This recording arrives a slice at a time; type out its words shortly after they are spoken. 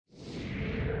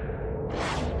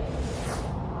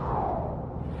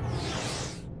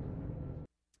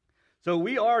So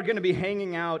we are going to be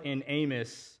hanging out in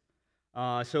Amos.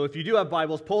 So if you do have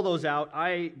Bibles, pull those out.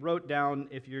 I wrote down,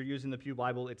 if you're using the Pew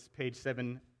Bible, it's page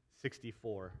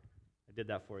 764. I did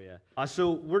that for you. So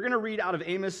we're going to read out of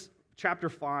Amos chapter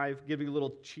 5, give you a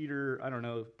little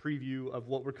preview of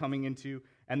what we're coming into.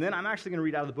 And then I'm actually going to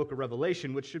read out of the book of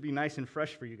Revelation, which should be nice and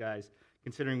fresh for you guys,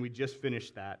 considering we just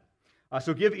finished that.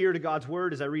 So give ear to God's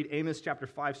word as I read Amos chapter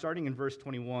 5, starting in verse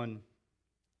 21.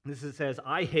 It says,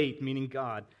 I hate, meaning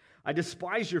God, I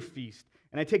despise your feast,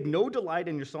 and I take no delight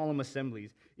in your solemn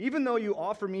assemblies. Even though you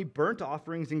offer me burnt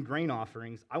offerings and grain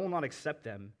offerings, I will not accept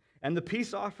them. And the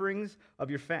peace offerings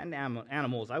of your fattened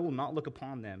animals, I will not look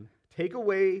upon them. Take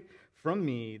away from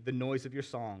me the noise of your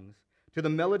songs. To the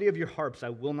melody of your harps I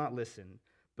will not listen.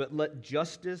 But let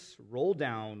justice roll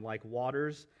down like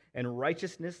waters, and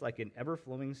righteousness like an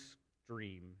ever-flowing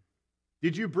stream.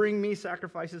 Did you bring me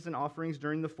sacrifices and offerings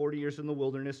during the 40 years in the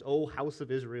wilderness, O house of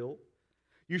Israel?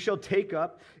 You shall take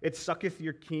up, it sucketh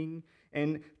your king,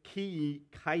 and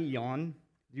Kion,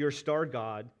 your star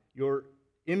god, your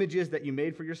images that you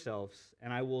made for yourselves,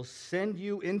 and I will send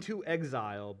you into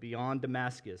exile beyond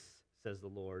Damascus, says the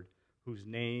Lord, whose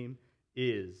name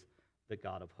is the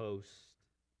God of hosts.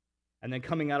 And then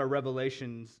coming out of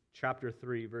Revelations chapter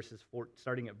 3,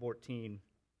 starting at 14,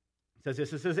 it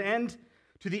says, and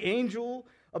to the angel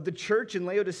of the church in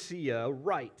Laodicea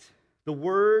write the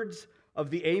words of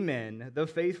the Amen, the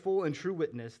faithful and true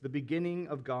witness, the beginning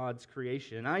of God's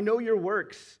creation. I know your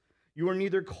works. You are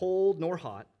neither cold nor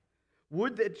hot.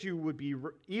 Would that you would be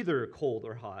either cold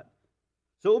or hot.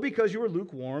 So because you are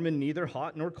lukewarm and neither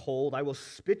hot nor cold, I will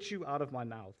spit you out of my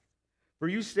mouth. For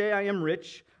you say, I am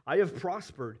rich, I have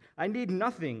prospered, I need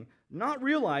nothing, not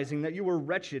realizing that you are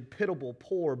wretched, pitiable,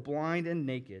 poor, blind, and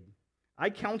naked. I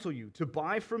counsel you to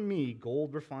buy from me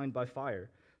gold refined by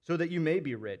fire, so that you may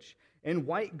be rich, and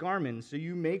white garments, so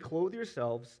you may clothe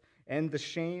yourselves, and the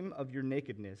shame of your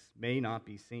nakedness may not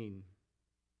be seen.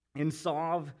 And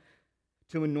salve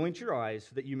to anoint your eyes,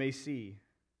 so that you may see.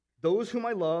 Those whom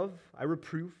I love, I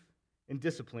reproof and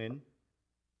discipline.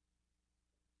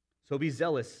 So be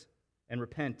zealous and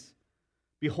repent.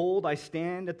 Behold, I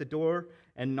stand at the door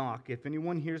and knock. If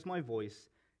anyone hears my voice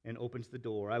and opens the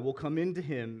door, I will come into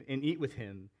him and eat with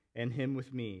him, and him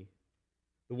with me.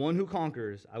 The one who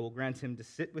conquers, I will grant him to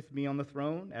sit with me on the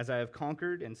throne, as I have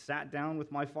conquered and sat down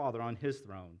with my Father on his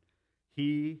throne.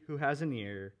 He who has an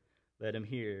ear, let him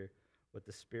hear what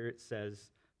the Spirit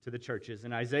says to the churches.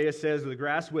 And Isaiah says, the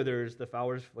grass withers, the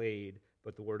flowers fade,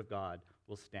 but the word of God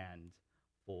will stand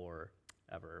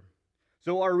forever.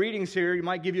 So our readings here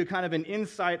might give you kind of an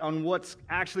insight on what's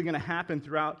actually going to happen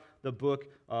throughout the book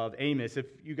of Amos. If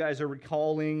you guys are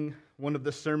recalling one of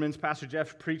the sermons Pastor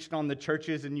Jeff preached on the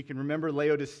churches, and you can remember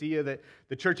Laodicea, that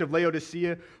the church of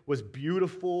Laodicea was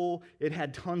beautiful. It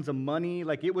had tons of money.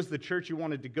 Like, it was the church you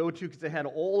wanted to go to because it had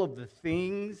all of the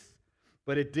things,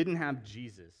 but it didn't have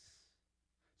Jesus.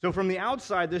 So from the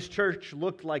outside, this church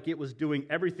looked like it was doing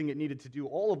everything it needed to do.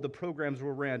 All of the programs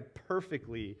were ran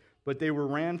perfectly, but they were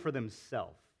ran for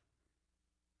themselves.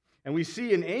 And we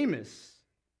see in Amos,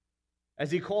 as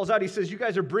he calls out, he says, you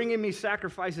guys are bringing me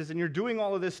sacrifices, and you're doing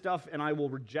all of this stuff, and I will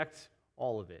reject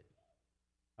all of it.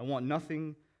 I want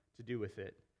nothing to do with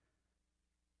it.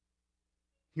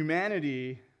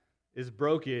 Humanity is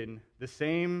broken the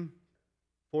same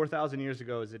 4,000 years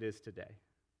ago as it is today.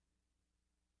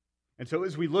 And so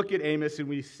as we look at Amos and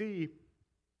we see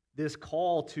this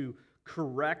call to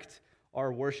correct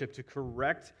our worship, to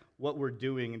correct what we're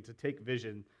doing, and to take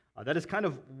vision, that is kind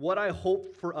of what I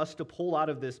hope for us to pull out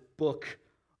of this book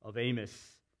of Amos.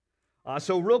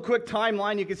 So real quick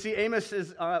timeline, you can see Amos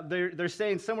is, they're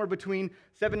saying somewhere between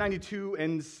 792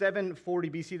 and 740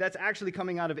 BC. That's actually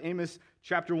coming out of Amos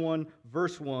chapter 1,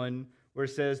 verse 1, where it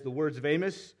says, the words of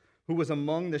Amos, who was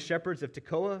among the shepherds of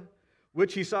Tekoa,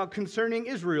 which he saw concerning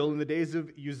Israel in the days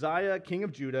of Uzziah, king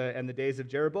of Judah, and the days of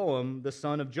Jeroboam, the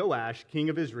son of Joash, king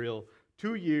of Israel,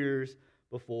 2 years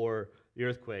before the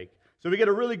earthquake. So we get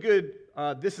a really good,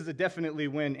 this is definitely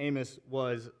when Amos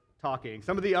was talking.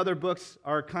 Some of the other books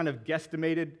are kind of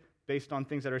guesstimated based on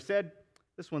things that are said.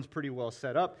 This one's pretty well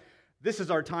set up. This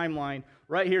is our timeline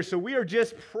right here. So we are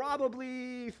just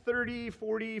probably 30,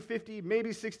 40, 50,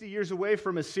 maybe 60 years away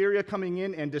from Assyria coming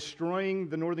in and destroying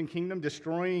the northern kingdom,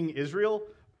 destroying Israel.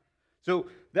 So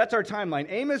that's our timeline.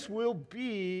 Amos will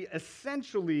be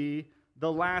essentially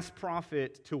the last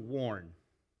prophet to warn,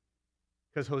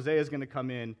 because Hosea is going to come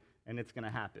in and it's going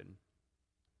to happen.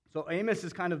 So Amos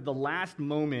is kind of the last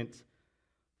moment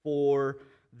for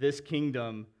this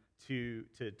kingdom to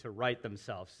right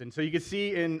themselves. And so you can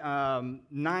see in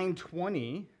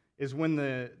 920 is when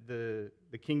the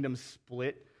kingdom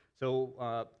split.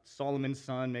 So Solomon's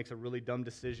son makes a really dumb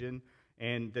decision,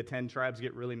 and the 10 tribes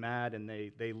get really mad, and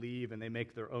they leave, and they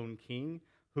make their own king,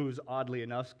 who's, oddly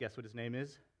enough, guess what his name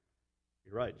is?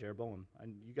 You're right, Jeroboam.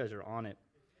 You guys are on it.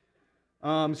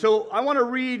 So I want to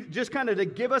read just kind of to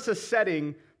give us a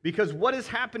setting, because what is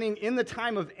happening in the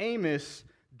time of Amos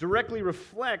directly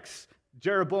reflects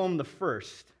Jeroboam the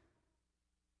first.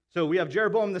 So we have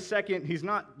Jeroboam the second. He's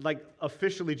not like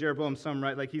officially Jeroboam's son,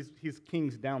 right? Like he's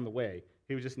kings down the way.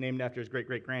 He was just named after his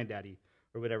great-great-granddaddy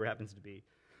or whatever it happens to be.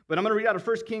 But I'm going to read out of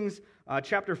 1 Kings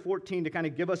chapter 14 to kind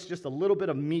of give us just a little bit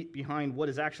of meat behind what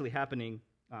is actually happening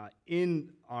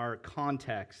in our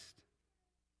context.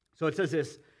 So it says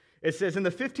this. It says, in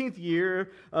the 15th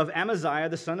year of Amaziah,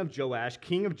 the son of Joash,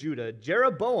 king of Judah,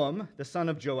 Jeroboam, the son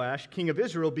of Joash, king of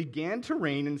Israel, began to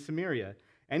reign in Samaria.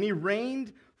 And he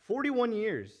reigned 41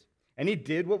 years. And he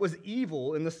did what was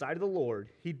evil in the sight of the Lord.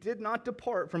 He did not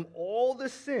depart from all the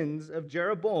sins of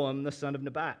Jeroboam, the son of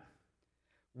Nebat,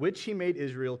 which he made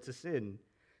Israel to sin.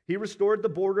 He restored the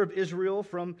border of Israel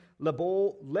from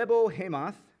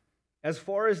Lebo-Hamath as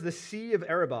far as the sea of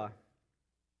Arabah,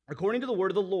 according to the word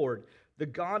of the Lord, the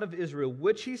God of Israel,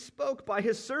 which he spoke by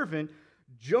his servant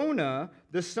Jonah,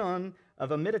 the son of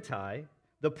Amittai,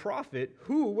 the prophet,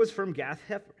 who was from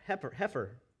Gath-Hepher.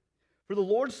 For the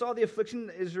Lord saw the affliction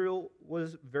of Israel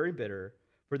was very bitter,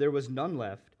 for there was none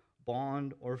left,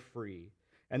 bond or free,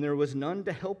 and there was none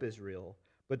to help Israel.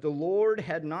 But the Lord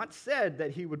had not said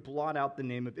that he would blot out the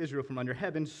name of Israel from under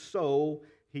heaven, so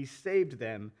he saved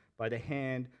them by the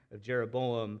hand of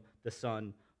Jeroboam, the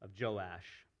son of Joash.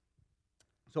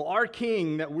 So our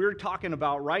king that we're talking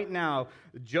about right now,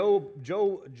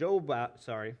 Jeroboam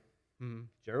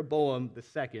the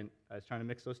second. I was trying to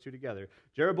mix those two together.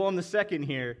 Jeroboam the second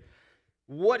here.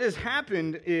 What has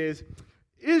happened is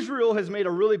Israel has made a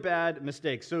really bad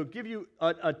mistake. So give you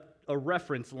a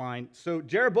reference line. So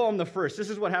Jeroboam the first, this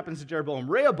is what happens to Jeroboam.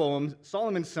 Rehoboam,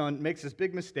 Solomon's son, makes this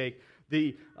big mistake.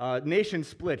 The nation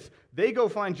splits. They go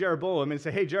find Jeroboam and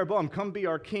say, hey, Jeroboam, come be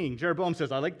our king. Jeroboam says,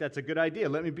 that's a good idea.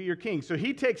 Let me be your king. So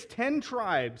he takes 10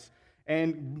 tribes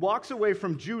and walks away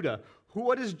from Judah.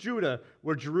 What is Judah?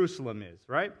 Where Jerusalem is,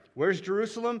 right? Where's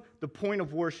Jerusalem? The point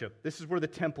of worship. This is where the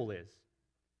temple is.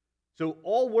 So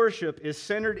all worship is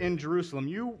centered in Jerusalem.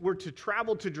 You were to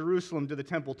travel to Jerusalem to the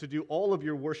temple to do all of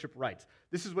your worship rites.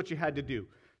 This is what you had to do.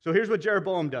 So here's what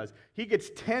Jeroboam does. He gets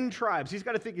 10 tribes. He's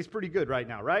got to think he's pretty good right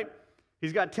now, right?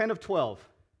 He's got 10 of 12.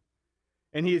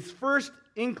 And his first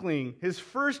inkling, his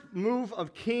first move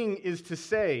of king is to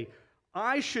say,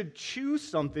 I should choose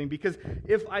something, because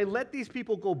if I let these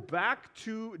people go back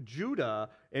to Judah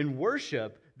and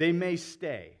worship, they may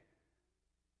stay.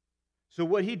 So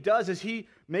what he does is he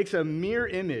makes a mirror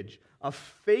image of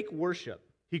fake worship.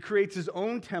 He creates his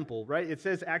own temple, right? It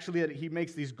says actually that he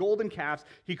makes these golden calves.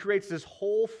 He creates this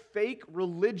whole fake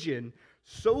religion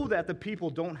so that the people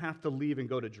don't have to leave and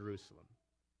go to Jerusalem.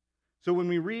 So when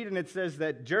we read and it says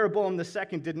that Jeroboam the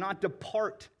second did not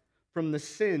depart from the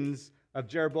sins of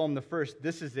Jeroboam the first,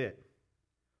 this is it.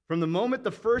 From the moment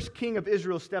the first king of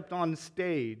Israel stepped on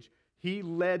stage, he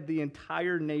led the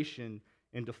entire nation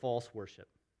into false worship.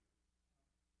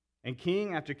 And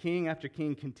king after king after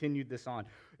king continued this on.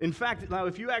 In fact, now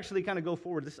if you actually kind of go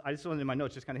forward, I just wanted in my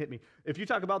notes, just kind of hit me. If you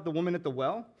talk about the woman at the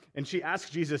well, and she asks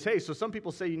Jesus, hey, so some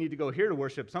people say you need to go here to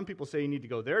worship, some people say you need to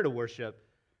go there to worship,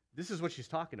 this is what she's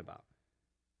talking about.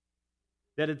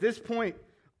 That at this point,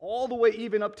 all the way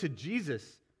even up to Jesus,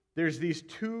 there's these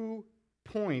 2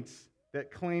 points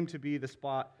that claim to be the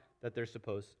spot that they're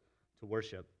supposed to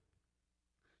worship.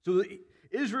 So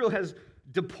Israel has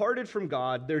departed from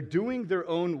God. They're doing their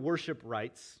own worship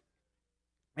rites.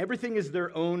 Everything is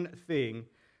their own thing.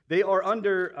 They are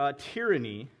under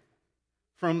tyranny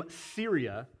from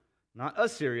Syria, not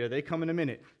Assyria. They come in a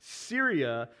minute.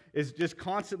 Syria is just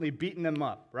constantly beating them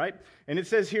up, right? And it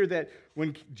says here that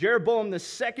when Jeroboam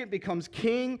II becomes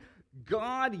king,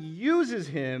 God uses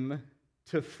him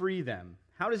to free them.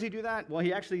 How does he do that? Well,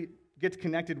 he actually gets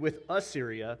connected with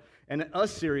Assyria, and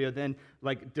Assyria then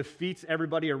defeats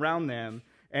everybody around them,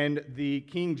 and the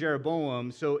king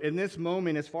Jeroboam. So in this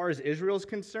moment, as far as Israel's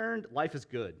concerned, life is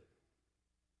good.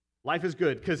 Life is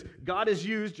good because God has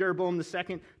used Jeroboam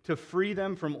II to free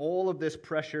them from all of this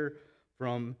pressure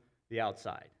from the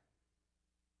outside.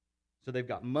 So they've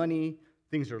got money,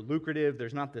 things are lucrative,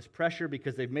 there's not this pressure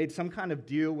because they've made some kind of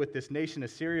deal with this nation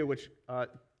Assyria, which,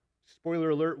 spoiler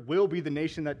alert, will be the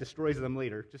nation that destroys them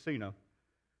later, just so you know.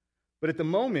 But at the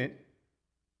moment,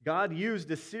 God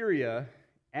used Assyria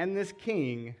and this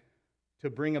king to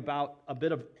bring about a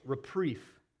bit of reprieve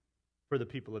for the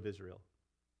people of Israel.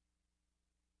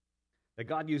 That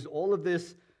God used all of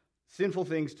this sinful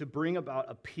things to bring about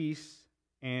a peace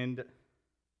and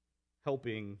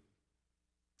helping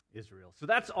Israel. So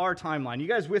that's our timeline. You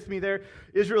guys with me there?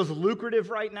 Israel's lucrative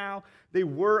right now. They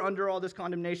were under all this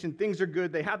condemnation. Things are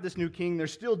good. They have this new king. They're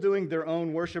still doing their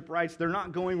own worship rites. They're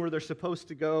not going where they're supposed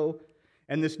to go.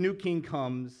 And this new king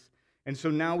comes. And so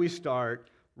now we start.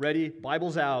 Ready?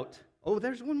 Bible's out. Oh,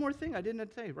 there's one more thing I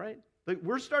didn't say, right? Like,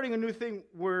 we're starting a new thing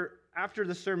where after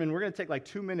the sermon, we're going to take like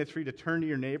 2 minutes for you to turn to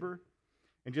your neighbor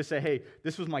and just say, hey,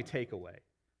 this was my takeaway.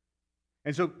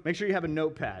 And so make sure you have a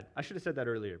notepad. I should have said that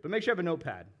earlier, but make sure you have a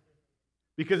notepad.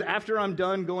 Because after I'm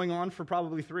done going on for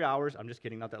probably 3 hours, I'm just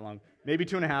kidding, not that long, maybe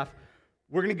 2.5,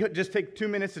 we're going to just take 2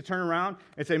 minutes to turn around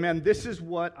and say, man, this is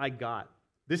what I got.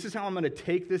 This is how I'm going to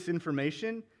take this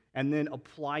information and then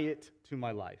apply it to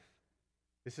my life.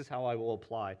 This is how I will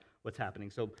apply what's happening.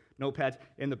 So notepads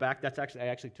in the back, I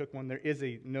actually took one. There is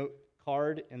a note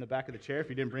card in the back of the chair if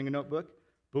you didn't bring a notebook.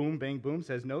 Boom, bang, boom,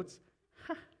 says notes.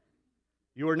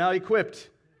 You are now equipped.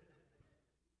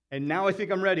 And now I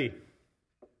think I'm ready.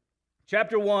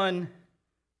 Chapter 1,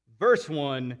 verse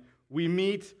 1, we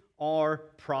meet our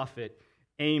prophet,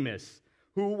 Amos,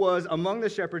 who was among the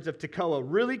shepherds of Tekoa.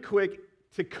 Really quick,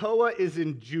 Tekoa is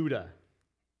in Judah,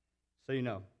 so you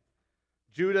know.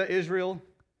 Judah, Israel,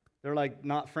 they're like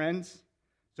not friends.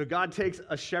 So God takes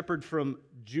a shepherd from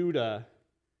Judah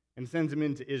and sends him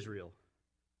into Israel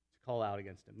to call out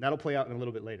against him. That'll play out in a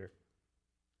little bit later.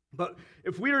 But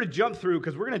if we were to jump through,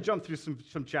 because we're going to jump through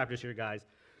some chapters here, guys,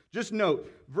 just note,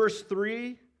 verse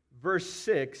 3, verse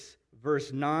 6,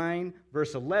 verse 9,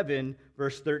 verse 11,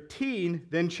 verse 13,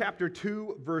 then chapter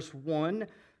 2, verse 1,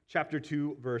 chapter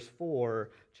 2, verse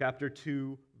 4, chapter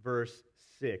 2, verse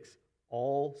 6,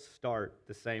 all start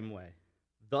the same way.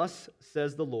 Thus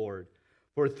says the Lord,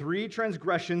 for 3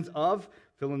 transgressions of,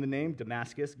 fill in the name,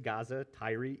 Damascus, Gaza,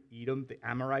 Tyre, Edom, the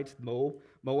Amorites,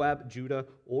 Moab, Judah,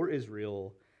 or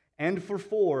Israel, and for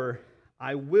 4,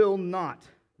 I will not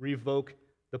revoke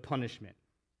the punishment.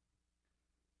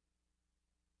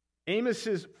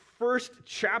 Amos's first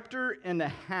chapter and a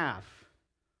half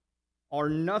are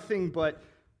nothing but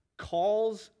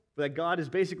calls that God is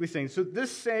basically saying. So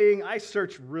this saying, I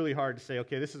searched really hard to say,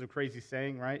 okay, this is a crazy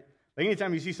saying, right? Like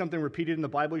anytime you see something repeated in the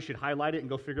Bible, you should highlight it and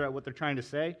go figure out what they're trying to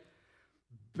say.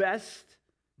 Best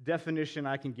definition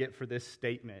I can get for this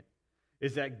statement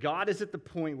is that God is at the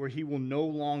point where he will no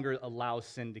longer allow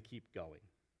sin to keep going.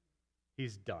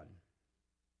 He's done.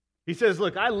 He says,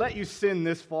 look, I let you sin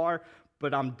this far,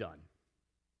 but I'm done.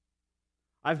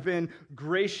 I've been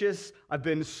gracious. I've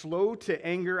been slow to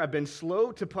anger. I've been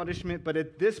slow to punishment, but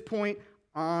at this point,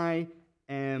 I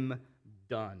am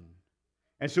done.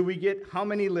 And so we get how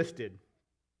many listed?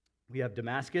 We have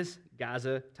Damascus,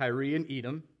 Gaza, Tyre, and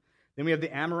Edom. Then we have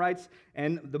the Amorites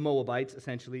and the Moabites,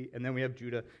 essentially, and then we have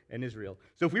Judah and Israel.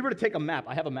 So if we were to take a map,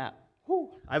 I have a map.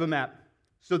 I have a map.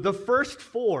 So the first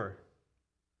 4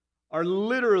 are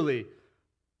literally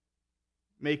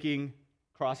making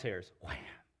crosshairs. Wham!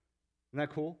 Isn't that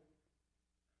cool?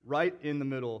 Right in the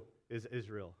middle is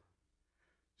Israel.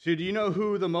 So do you know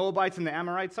who the Moabites and the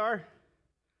Amorites are?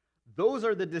 Those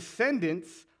are the descendants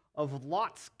of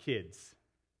Lot's kids,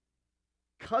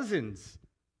 cousins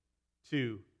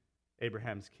to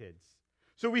Abraham's kids.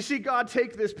 So we see God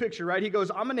take this picture, right? He goes,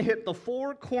 I'm going to hit the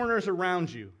 4 corners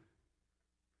around you,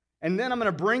 and then I'm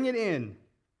going to bring it in, and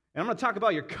I'm going to talk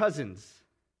about your cousins.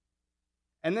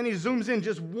 And then he zooms in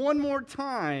just one more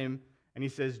time, and he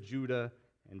says, Judah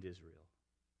and Israel.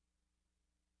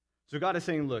 So God is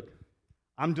saying, look,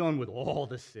 I'm done with all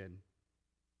the sin,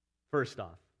 first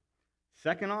off.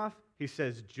 Second off, he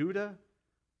says, Judah,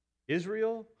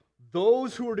 Israel,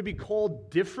 those who are to be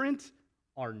called different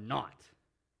are not.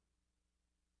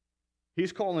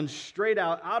 He's calling straight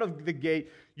out of the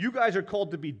gate, you guys are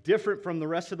called to be different from the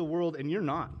rest of the world, and you're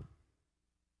not.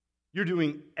 You're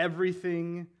doing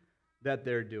everything that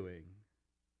they're doing.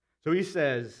 So he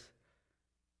says,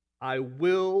 I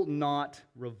will not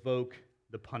revoke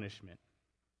the punishment.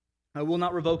 I will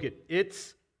not revoke it.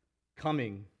 It's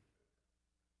coming.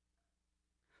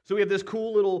 So we have this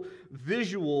cool little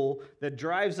visual that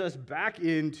drives us back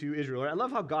into Israel. I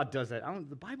love how God does that.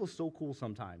 The Bible's so cool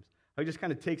sometimes. He just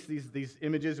kind of takes these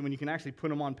images, and when you can actually put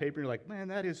them on paper, you're like, man,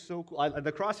 that is so cool.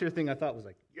 The crosshair thing I thought was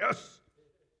like, yes,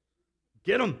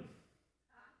 get them.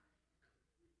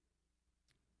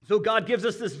 So God gives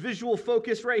us this visual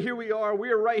focus. Right here we are.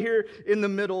 We are right here in the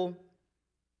middle.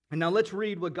 And now let's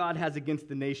read what God has against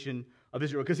the nation of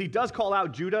Israel, because he does call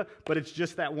out Judah, but it's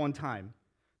just that one time.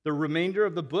 The remainder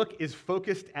of the book is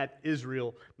focused at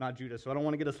Israel, not Judah. So I don't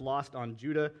want to get us lost on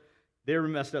Judah. They're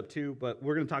messed up too, but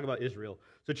we're going to talk about Israel.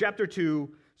 So chapter 2,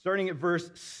 starting at verse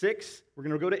 6, we're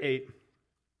going to go to 8.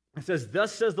 It says,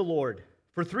 thus says the Lord,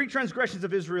 For 3 transgressions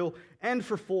of Israel and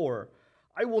for 4,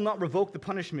 I will not revoke the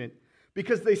punishment,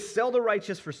 because they sell the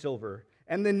righteous for silver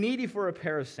and the needy for a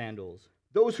pair of sandals.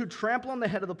 Those who trample on the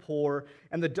head of the poor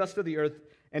and the dust of the earth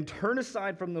and turn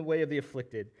aside from the way of the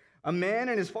afflicted. A man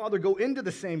and his father go into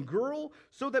the same girl,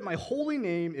 so that my holy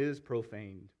name is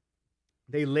profaned.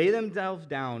 They lay themselves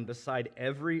down beside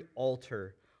every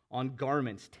altar on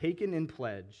garments taken in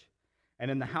pledge,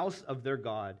 and in the house of their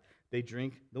God they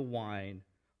drink the wine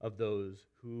of those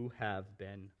who have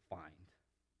been fined.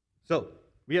 So,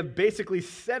 we have basically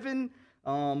 7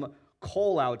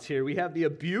 call-outs here. We have the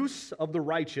abuse of the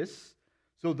righteous.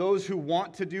 So those who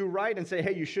want to do right and say,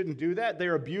 hey, you shouldn't do that,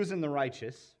 they're abusing the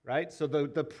righteous, right? So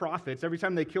the prophets, every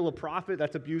time they kill a prophet,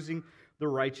 that's abusing the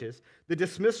righteous. The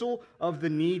dismissal of the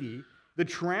needy, the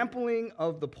trampling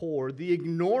of the poor, the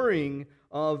ignoring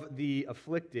of the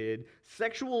afflicted,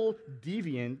 sexual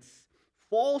deviance,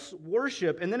 false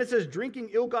worship, and then it says drinking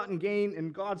ill-gotten gain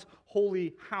in God's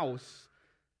holy house.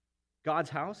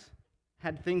 God's house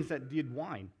had things that did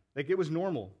wine. Like it was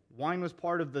normal. Wine was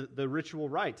part of the ritual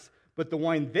rites. But the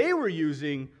wine they were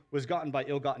using was gotten by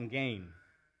ill-gotten gain.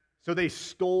 So they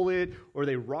stole it or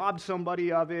they robbed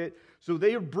somebody of it. So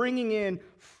they are bringing in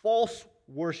false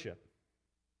worship.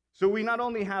 So we not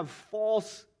only have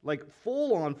false, like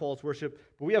full-on false worship,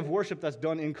 but we have worship that's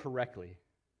done incorrectly.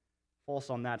 False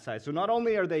on that side. So not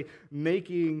only are they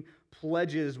making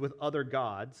pledges with other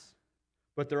gods,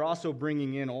 but they're also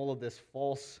bringing in all of this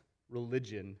false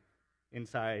religion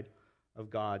inside of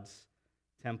God's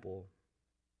temple.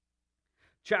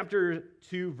 Chapter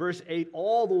 2, verse 8,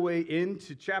 all the way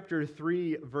into chapter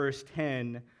 3, verse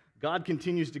 10, God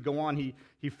continues to go on.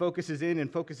 He focuses in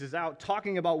and focuses out,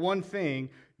 talking about one thing.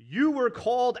 You were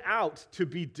called out to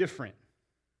be different.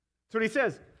 That's what he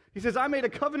says. He says, I made a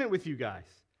covenant with you guys,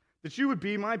 that you would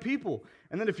be my people.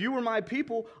 And then if you were my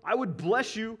people, I would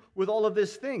bless you with all of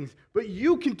these things. But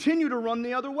you continue to run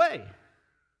the other way.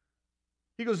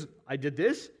 He goes, I did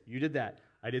this, you did that.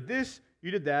 I did this, you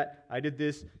did that. I did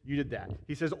this, you did that.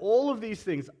 He says, all of these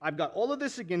things, I've got all of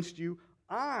this against you.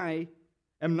 I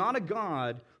am not a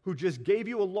God who just gave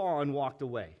you a law and walked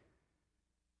away.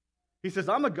 He says,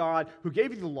 I'm a God who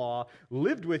gave you the law,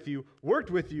 lived with you, worked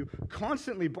with you,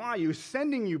 constantly by you,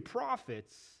 sending you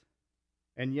prophets,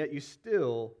 and yet you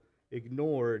still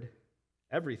ignored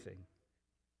everything.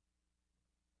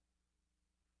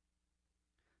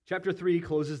 Chapter 3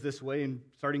 closes this way, and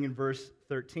starting in verse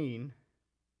 13.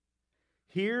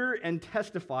 Hear and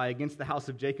testify against the house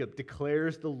of Jacob,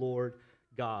 declares the Lord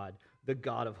God, the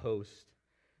God of hosts,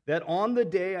 that on the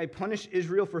day I punish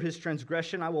Israel for his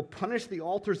transgression, I will punish the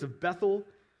altars of Bethel,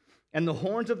 and the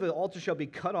horns of the altar shall be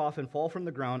cut off and fall from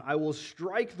the ground. I will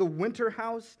strike the winter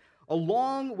house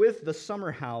along with the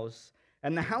summer house,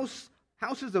 and the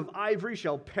houses of ivory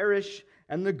shall perish,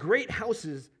 and the great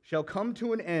houses shall come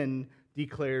to an end,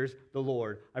 declares the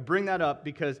Lord. I bring that up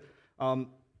because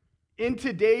in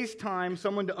today's time,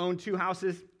 someone to own 2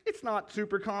 houses, it's not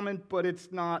super common, but it's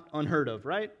not unheard of,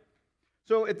 right?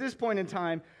 So at this point in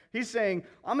time, he's saying,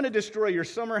 I'm going to destroy your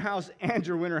summer house and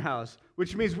your winter house,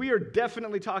 which means we are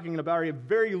definitely talking about a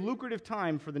very lucrative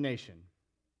time for the nation.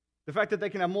 The fact that they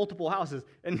can have multiple houses,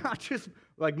 and not just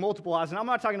like multiple houses. And I'm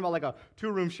not talking about like a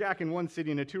 2-room shack in one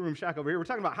city and a 2-room shack over here. We're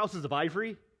talking about houses of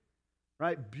ivory,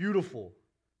 right? Beautiful,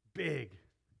 big,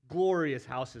 glorious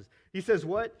houses. He says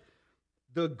what?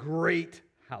 The great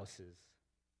houses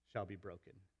shall be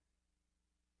broken.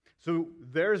 So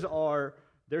there's our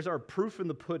proof in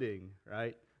the pudding,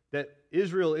 right? That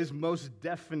Israel is most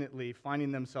definitely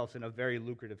finding themselves in a very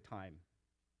lucrative time.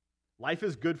 Life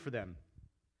is good for them.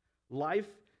 Life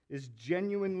is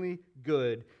genuinely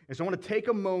good. And so I want to take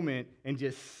a moment and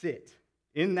just sit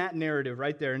in that narrative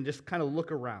right there and just kind of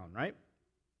look around, right?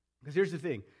 Because here's the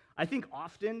thing. I think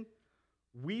often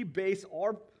we base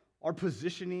our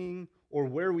positioning or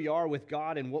where we are with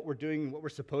God and what we're doing, what we're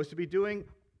supposed to be doing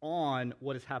on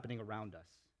what is happening around us,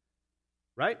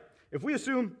 right? If we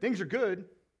assume things are good,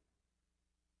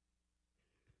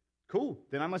 cool,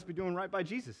 then I must be doing right by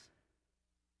Jesus.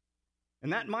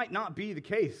 And that might not be the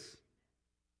case.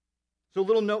 So a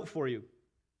little note for you.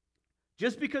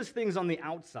 Just because things on the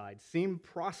outside seem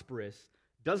prosperous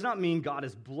does not mean God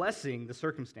is blessing the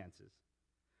circumstances.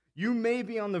 You may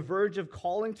be on the verge of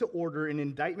calling to order an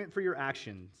indictment for your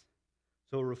actions.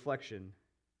 So a reflection.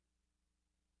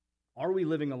 Are we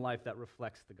living a life that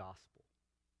reflects the gospel?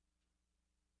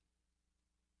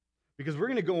 Because we're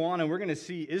going to go on and we're going to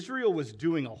see Israel was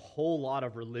doing a whole lot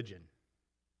of religion.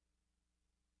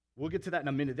 We'll get to that in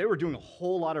a minute. They were doing a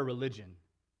whole lot of religion.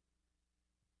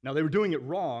 Now, they were doing it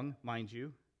wrong, mind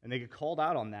you, and they get called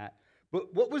out on that.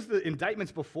 But what was the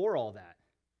indictments before all that?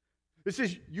 This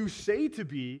is, you say to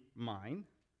be mine,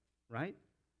 right?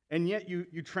 And yet you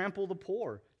trample the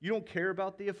poor. You don't care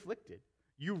about the afflicted.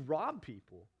 You rob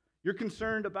people. You're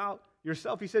concerned about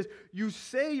yourself. He says, you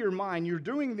say you're mine. You're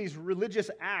doing these religious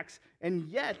acts, and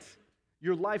yet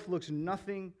your life looks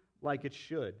nothing like it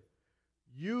should.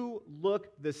 You look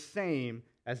the same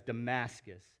as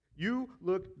Damascus. You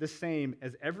look the same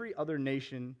as every other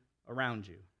nation around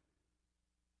you.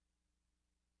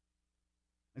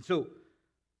 And so,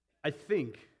 I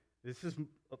think, this is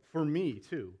for me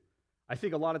too, I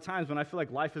think a lot of times when I feel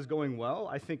like life is going well,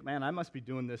 I think, man, I must be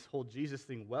doing this whole Jesus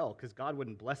thing well, because God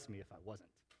wouldn't bless me if I wasn't.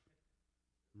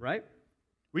 Right?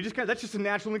 That's just a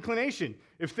natural inclination.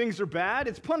 If things are bad,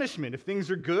 it's punishment. If things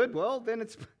are good, well, then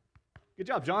it's, good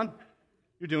job, John.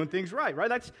 You're doing things right?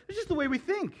 That's just the way we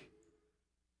think.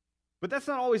 But that's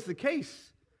not always the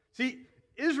case. See,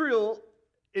 Israel,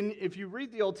 if you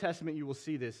read the Old Testament, you will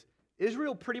see this.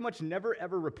 Israel pretty much never,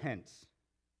 ever repents.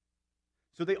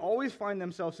 So they always find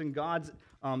themselves in God's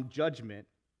judgment,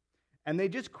 and they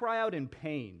just cry out in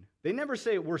pain. They never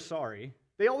say, we're sorry.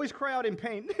 They always cry out in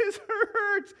pain. This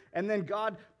hurts. And then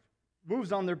God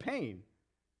moves on their pain.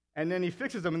 And then he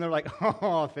fixes them, and they're like,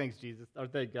 oh, thanks, Jesus. Oh,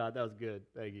 thank God. That was good.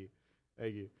 Thank you.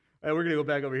 Thank you. Hey, we're going to go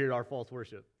back over here to our false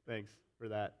worship. Thanks for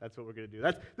that. That's what we're going to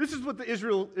do. This is what the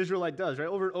Israelite does, right?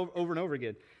 Over and over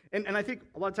again. And I think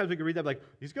a lot of times we can read that like,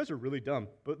 these guys are really dumb.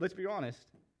 But let's be honest.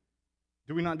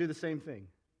 Do we not do the same thing?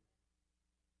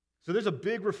 So there's a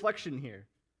big reflection here.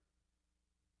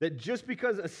 That just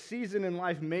because a season in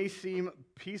life may seem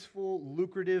peaceful,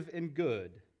 lucrative, and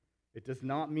good, it does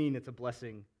not mean it's a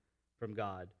blessing from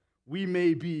God. We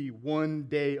may be one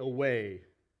day away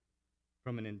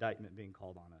from an indictment being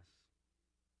called on us.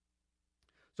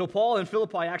 So Paul in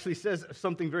Philippi actually says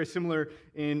something very similar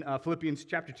in Philippians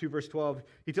chapter 2, verse 12.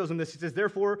 He tells them this. He says,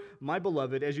 therefore, my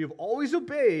beloved, as you have always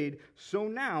obeyed, so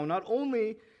now, not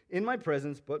only in my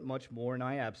presence, but much more in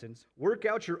my absence, work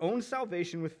out your own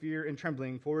salvation with fear and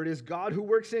trembling, for it is God who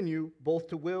works in you, both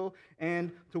to will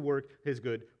and to work his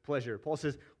good pleasure. Paul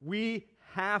says, we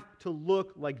have to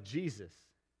look like Jesus.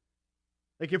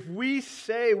 Like if we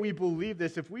say we believe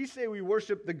this, if we say we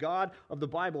worship the God of the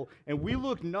Bible, and we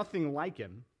look nothing like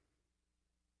him,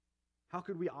 how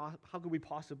could we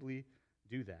possibly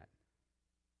do that?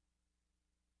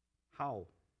 How?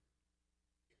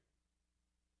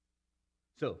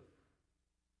 So,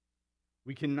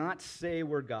 we cannot say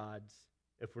we're God's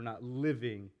if we're not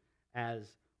living as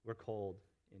we're called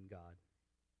in God.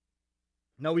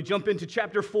 Now we jump into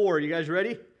chapter 4. You guys ready?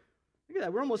 Look at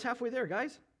that. We're almost halfway there,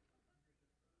 guys.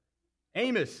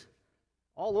 Amos.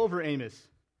 All over Amos.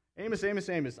 Amos.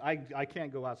 I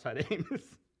can't go outside of Amos.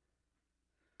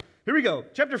 Here we go.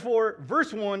 Chapter 4,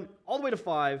 verse 1, all the way to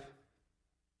 5.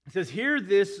 It says, hear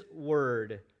this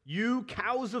word, you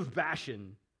cows of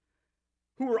Bashan,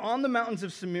 who are on the mountains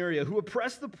of Samaria, who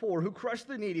oppress the poor, who crush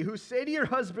the needy, who say to your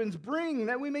husbands, bring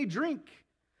that we may drink.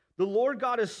 The Lord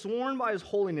God has sworn by his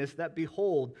holiness that,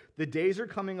 behold, the days are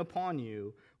coming upon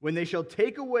you when they shall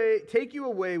take you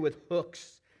away with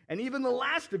hooks, and even the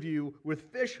last of you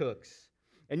with fish hooks.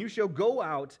 And you shall go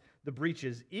out the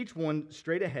breaches, each one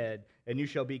straight ahead, and you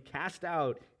shall be cast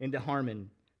out into Harmon,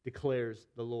 declares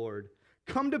the Lord.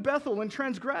 Come to Bethel and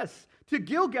transgress, to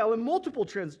Gilgal and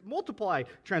multiply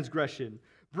transgression.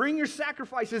 Bring your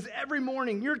sacrifices every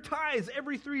morning, your tithes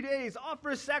every 3 days. Offer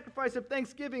a sacrifice of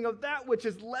thanksgiving of that which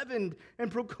is leavened, and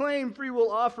proclaim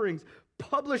freewill offerings.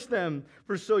 Publish them,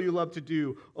 for so you love to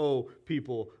do, O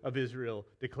people of Israel,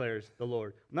 declares the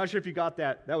Lord. I'm not sure if you got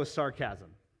that. That was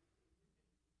sarcasm.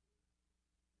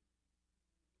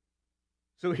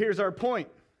 So here's our point.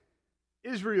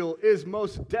 Israel is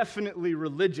most definitely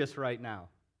religious right now.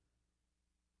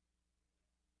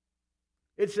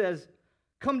 It says,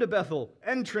 come to Bethel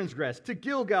and transgress, to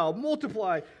Gilgal,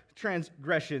 multiply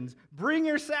transgressions. Bring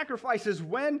your sacrifices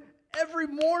when? Every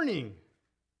morning.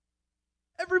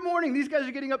 Every morning. These guys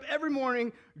are getting up every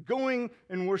morning, going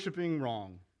and worshiping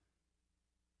wrong.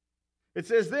 It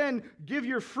says then, give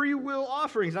your free will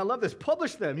offerings. And I love this.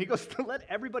 Publish them. He goes, to let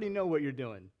everybody know what you're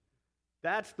doing.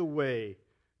 That's the way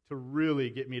to really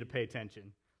get me to pay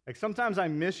attention. Like sometimes I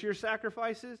miss your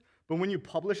sacrifices, but when you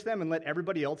publish them and let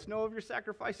everybody else know of your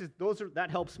sacrifices,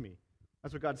 that helps me.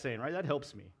 That's what God's saying, right? That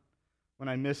helps me when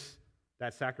I miss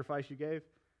that sacrifice you gave.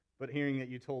 But hearing that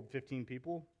you told 15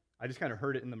 people, I just kind of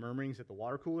heard it in the murmurings at the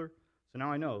water cooler. So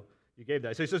now I know you gave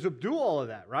that. So he says, so do all of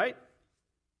that, right?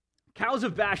 Cows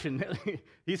of Bashan.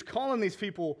 He's calling these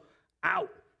people out,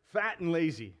 fat and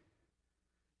lazy.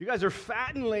 You guys are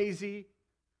fat and lazy.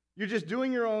 You're just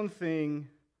doing your own thing,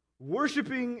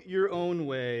 worshiping your own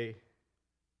way.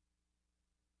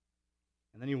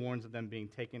 And then he warns of them being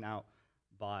taken out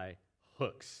by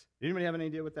hooks. Anybody have any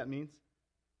idea what that means?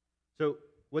 So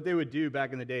what they would do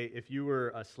back in the day, if you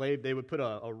were a slave, they would put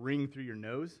a ring through your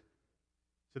nose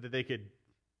so that they could,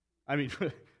 you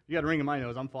got a ring in my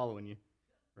nose, I'm following you,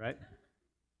 right?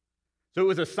 So it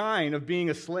was a sign of being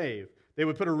a slave. They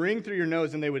would put a ring through your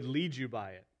nose and they would lead you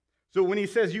by it. So when he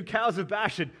says, you cows of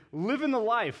Bashan, live in the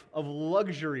life of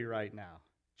luxury right now.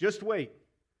 Just wait,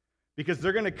 because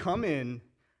they're going to come in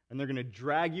and they're going to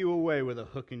drag you away with a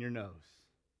hook in your nose.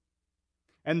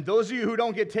 And those of you who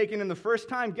don't get taken in the first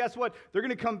time, guess what? They're going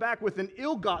to come back with an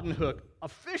ill-gotten hook, a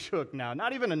fish hook now,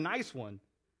 not even a nice one.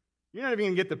 You're not even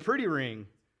going to get the pretty ring.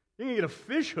 You're going to get a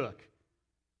fish hook.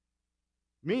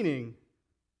 Meaning,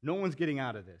 no one's getting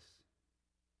out of this.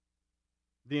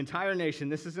 The entire nation,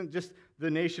 this isn't just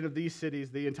the nation of these cities,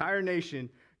 the entire nation,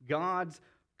 God's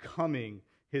coming.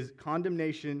 His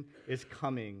condemnation is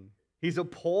coming. He's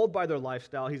appalled by their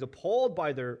lifestyle. He's appalled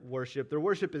by their worship. Their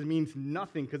worship means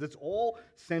nothing because it's all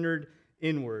centered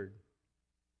inward.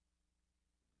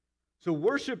 So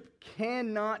worship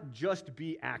cannot just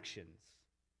be actions.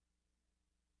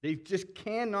 They just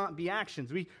cannot be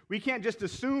actions. We can't just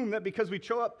assume that because we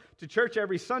show up to church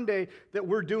every Sunday that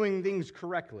we're doing things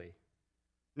correctly.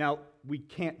 Now, we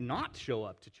can't not show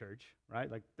up to church,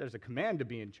 right? Like, there's a command to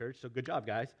be in church, so good job,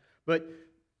 guys. But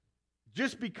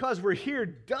just because we're here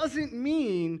doesn't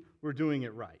mean we're doing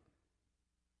it right.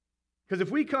 Because if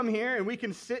we come here and we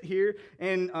can sit here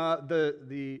and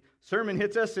the sermon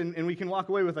hits us and we can walk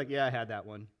away with like, yeah, I had that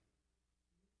one,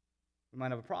 we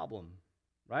might have a problem,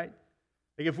 right?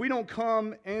 Like if we don't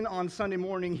come in on Sunday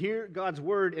morning, hear God's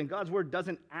word, and God's word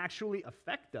doesn't actually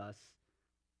affect us,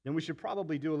 then we should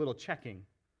probably do a little checking,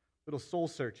 a little soul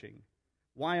searching.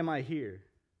 Why am I here?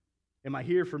 Am I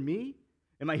here for me?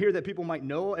 Am I here that people might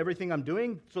know everything I'm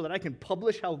doing so that I can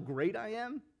publish how great I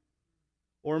am?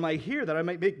 Or am I here that I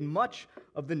might make much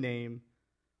of the name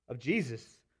of Jesus?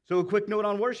 So a quick note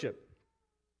on worship.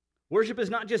 Worship is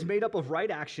not just made up of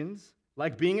right actions,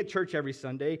 like being at church every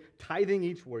Sunday, tithing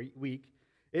each week.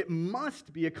 It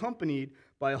must be accompanied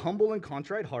by a humble and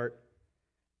contrite heart.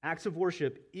 Acts of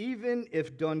worship, even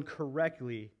if done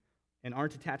correctly and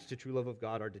aren't attached to true love of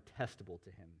God, are detestable to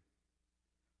him.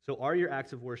 So are your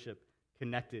acts of worship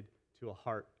connected to a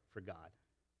heart for God?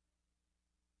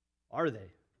 Are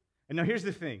they? And now here's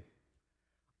the thing.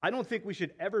 I don't think we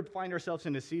should ever find ourselves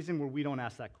in a season where we don't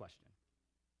ask that question.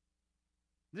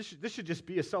 This should just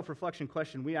be a self-reflection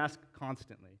question we ask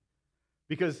constantly.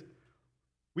 Because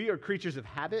we are creatures of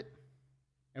habit,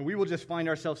 and we will just find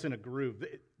ourselves in a groove.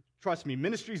 Trust me,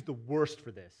 ministry is the worst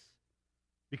for this.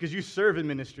 Because you serve in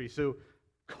ministry, so of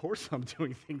course I'm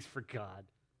doing things for God.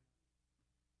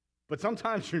 But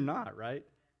sometimes you're not, right?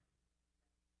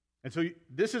 And so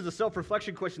this is a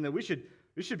self-reflection question that we should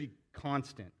be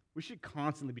constant. We should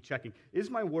constantly be checking. Is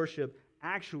my worship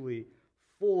actually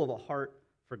full of a heart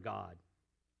for God?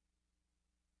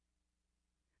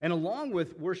 And along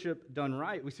with worship done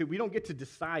right, we say we don't get to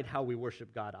decide how we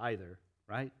worship God either,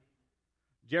 right?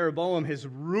 Jeroboam has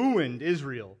ruined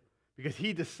Israel because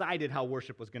he decided how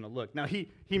worship was going to look. Now, he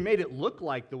made it look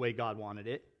like the way God wanted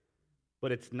it,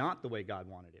 but it's not the way God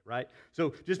wanted it, right?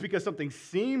 So just because something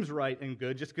seems right and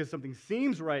good, just because something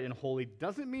seems right and holy,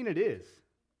 doesn't mean it is.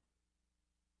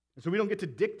 And so we don't get to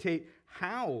dictate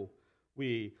how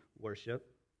we worship,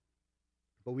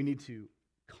 but we need to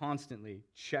constantly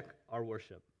check our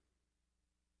worship.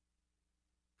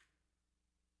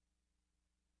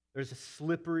 There's a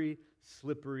slippery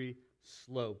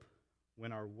slope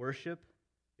when our worship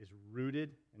is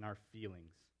rooted in our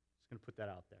feelings. Just going to put that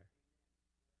out there.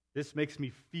 This makes me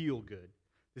feel good.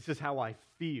 This is how I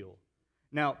feel.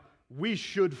 Now, we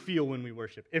should feel when we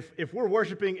worship. If we're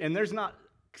worshiping and there's not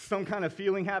some kind of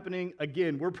feeling happening,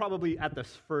 again, we're probably at the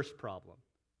first problem.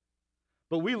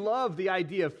 But we love the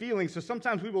idea of feelings, so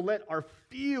sometimes we will let our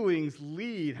feelings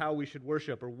lead how we should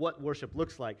worship or what worship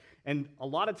looks like. And a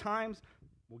lot of times,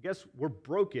 well, guess we're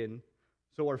broken,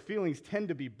 so our feelings tend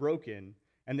to be broken,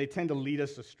 and they tend to lead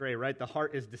us astray, right? The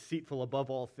heart is deceitful above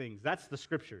all things. That's the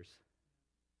scriptures.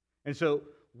 And so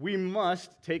we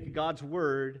must take God's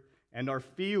word and our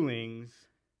feelings,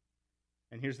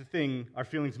 and here's the thing, our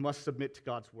feelings must submit to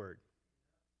God's word.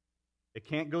 It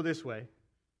can't go this way.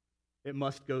 It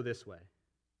must go this way.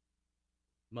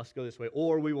 Must go this way,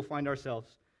 or we will find ourselves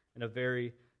in a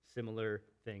very similar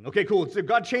thing. Okay, cool. So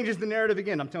God changes the narrative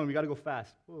again. I'm telling you, we got to go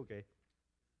fast. Okay.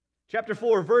 Chapter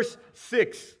 4, verse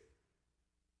 6.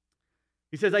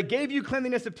 He says, I gave you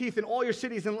cleanliness of teeth in all your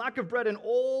cities and lack of bread in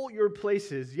all your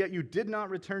places, yet you did not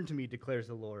return to me, declares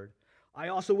the Lord. I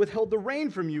also withheld the rain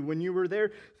from you when you were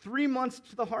there 3 months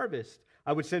to the harvest.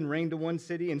 I would send rain to one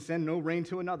city and send no rain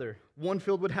to another. One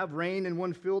field would have rain and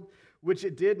one field which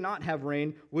it did not have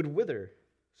rain, would wither.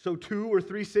 So 2 or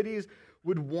 3 cities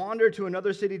would wander to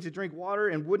another city to drink water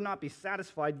and would not be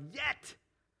satisfied, yet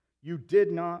you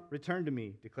did not return to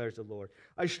me, declares the Lord.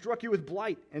 I struck you with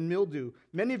blight and mildew.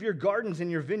 Many of your gardens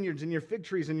and your vineyards and your fig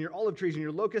trees and your olive trees and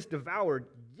your locusts devoured,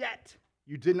 yet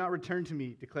you did not return to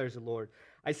me, declares the Lord.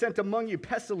 I sent among you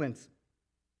pestilence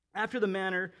after the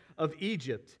manner of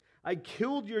Egypt. I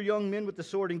killed your young men with the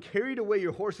sword and carried away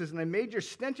your horses, and I made your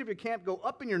stench of your camp go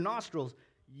up in your nostrils.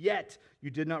 Yet you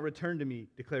did not return to me,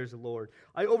 declares the Lord.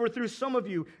 I overthrew some of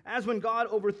you, as when God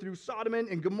overthrew Sodom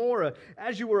and Gomorrah,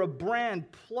 as you were a brand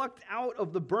plucked out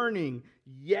of the burning.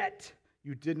 Yet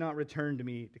you did not return to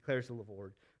me, declares the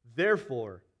Lord.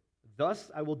 Therefore,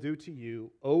 thus I will do to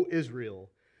you, O Israel,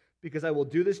 because I will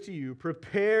do this to you.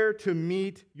 Prepare to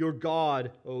meet your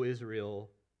God, O Israel.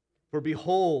 For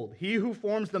behold, he who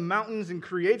forms the mountains and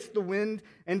creates the wind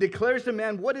and declares to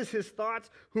man what is his thoughts,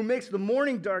 who makes the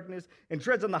morning darkness and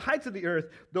treads on the heights of the earth,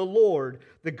 the Lord,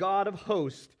 the God of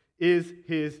hosts, is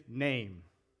his name.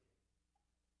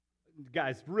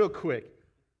 Guys, real quick.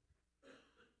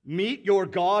 Meet your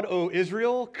God, O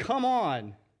Israel? Come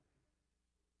on.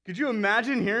 Could you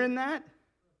imagine hearing that?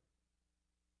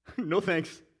 No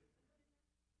thanks.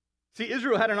 See,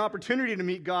 Israel had an opportunity to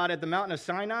meet God at the mountain of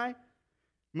Sinai.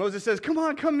 Moses says, come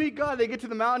on, come meet God. They get to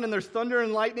the mountain and there's thunder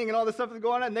and lightning and all this stuff that's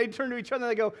going on. And they turn to each other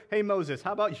and they go, hey, Moses,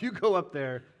 how about you go up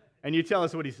there and you tell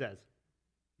us what he says?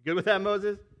 You good with that,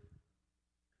 Moses?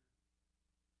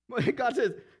 God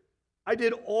says, I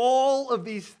did all of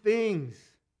these things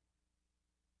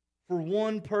for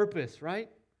one purpose, right?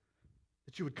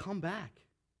 That you would come back.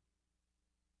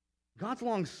 God's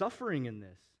long suffering in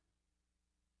this.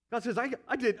 God says,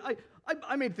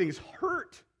 I made things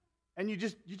hurt. And you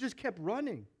just kept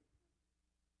running.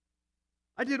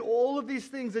 I did all of these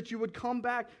things that you would come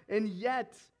back, and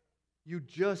yet you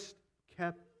just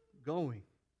kept going.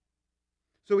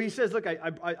 So he says, look,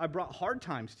 I brought hard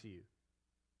times to you,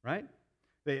 right?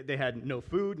 They had no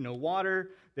food, no water.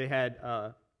 They had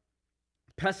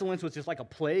pestilence, which is like a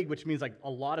plague, which means like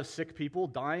a lot of sick people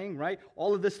dying, right?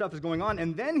 All of this stuff is going on.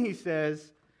 And then he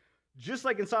says, just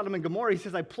like in Sodom and Gomorrah, he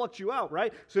says, I plucked you out,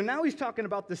 right? So now he's talking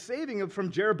about the saving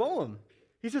from Jeroboam.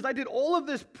 He says, I did all of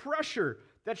this pressure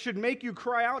that should make you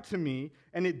cry out to me,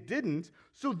 and it didn't.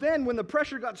 So then when the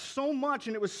pressure got so much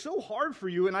and it was so hard for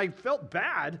you and I felt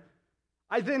bad,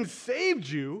 I then saved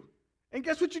you, and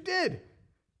guess what you did?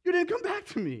 You didn't come back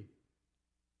to me.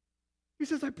 He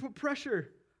says, I put pressure.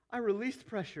 I released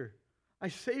pressure. I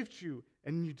saved you,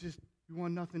 and you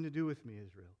want nothing to do with me,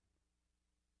 Israel.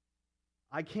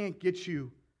 I can't get you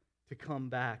to come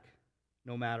back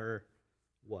no matter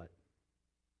what.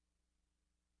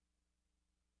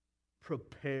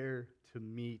 Prepare to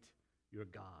meet your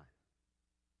God.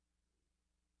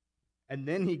 And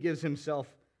then he gives himself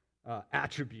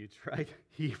attributes, right?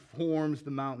 He forms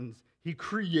the mountains. He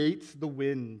creates the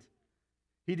wind.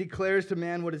 He declares to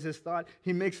man what is his thought.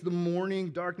 He makes the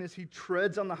morning darkness. He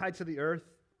treads on the heights of the earth.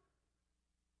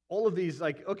 All of these,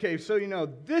 like, okay, so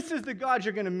this is the God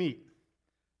you're going to meet.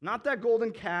 Not that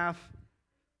golden calf,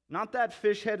 not that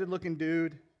fish-headed looking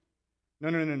dude.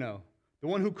 No. The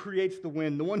one who creates the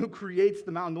wind, the one who creates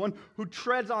the mountain, the one who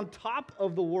treads on top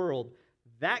of the world.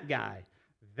 That guy,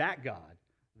 that God,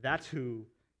 that's who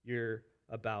you're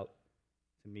about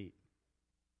to meet.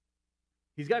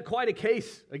 He's got quite a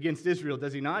case against Israel,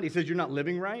 does he not? He says, you're not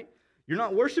living right, you're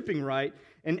not worshiping right,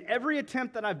 and every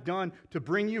attempt that I've done to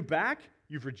bring you back,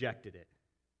 you've rejected it.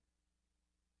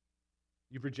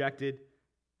 You've rejected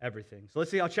everything. So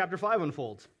let's see how chapter 5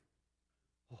 unfolds.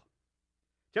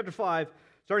 Chapter 5,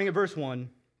 starting at verse 1,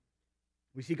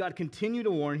 we see God continue to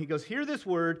warn. He goes, hear this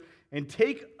word and I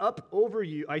take up over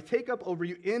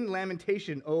you in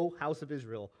lamentation, O house of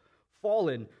Israel.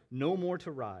 Fallen, no more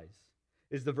to rise,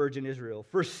 is the virgin Israel,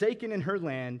 forsaken in her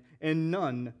land, and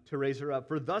none to raise her up.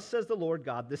 For thus says the Lord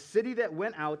God, the city that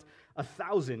went out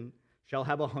 1,000 shall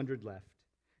have 100 left,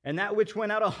 and that which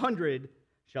went out 100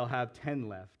 shall have 10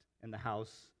 left in the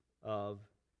house of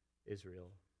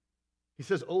Israel. He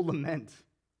says, oh, lament.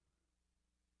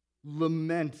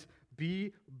 Lament,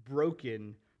 be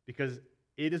broken, because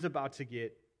it is about to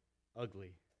get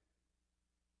ugly.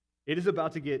 It is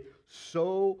about to get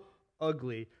so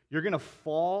ugly. You're going to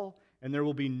fall, and there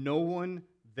will be no one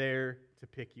there to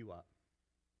pick you up.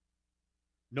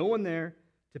 No one there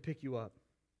to pick you up.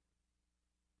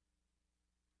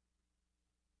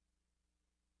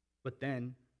 But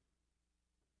then,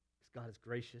 God is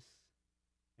gracious,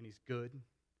 and he's good.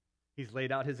 He's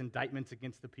laid out his indictments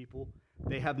against the people.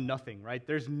 They have nothing, right?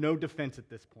 There's no defense at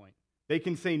this point. They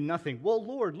can say nothing. Well,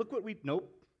 Lord, look what nope.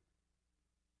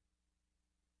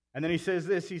 And then he says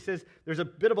this, he says, there's a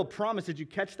bit of a promise. Did you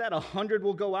catch that? 100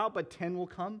 will go out, but 10 will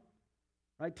come.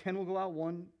 Right? 10 will go out,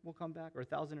 1 will come back, or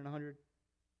 1,000 and 100,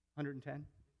 110.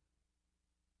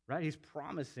 Right? He's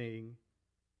promising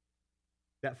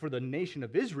that for the nation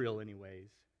of Israel anyways,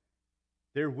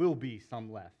 there will be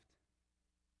some left.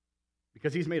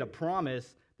 Because he's made a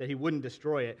promise that he wouldn't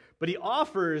destroy it. But he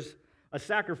offers a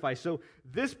sacrifice. So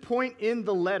this point in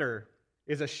the letter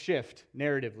is a shift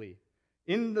narratively.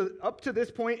 Up to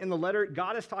this point in the letter,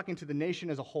 God is talking to the nation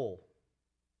as a whole.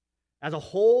 As a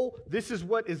whole, this is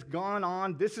what has gone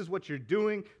on. This is what you're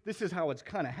doing. This is how it's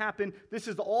kind of happened. This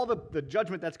is all the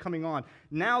judgment that's coming on.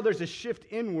 Now there's a shift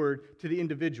inward to the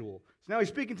individual. So now he's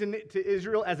speaking to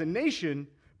Israel as a nation,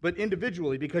 but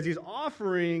individually, because he's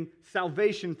offering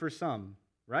salvation for some,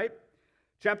 right?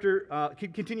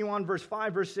 Continue on, verse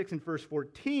 5, verse 6, and verse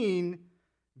 14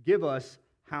 give us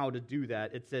how to do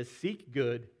that. It says, seek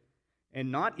good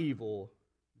and not evil,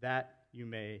 that you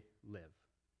may live.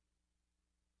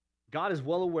 God is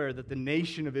well aware that the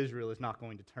nation of Israel is not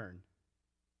going to turn.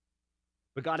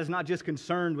 But God is not just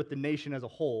concerned with the nation as a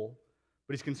whole,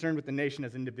 but he's concerned with the nation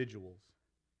as individuals.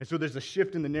 And so there's a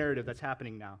shift in the narrative that's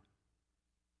happening now.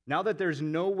 Now that there's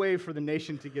no way for the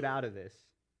nation to get out of this,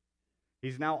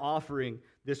 he's now offering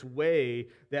this way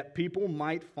that people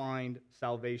might find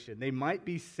salvation. They might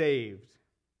be saved.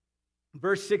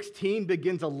 Verse 16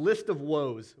 begins a list of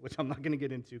woes, which I'm not going to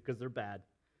get into because they're bad,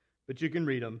 but you can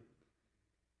read them.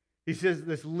 He says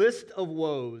this list of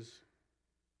woes.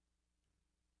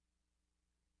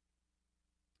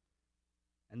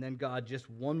 And then God, just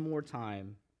one more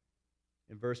time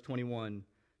in verse 21,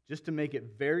 just to make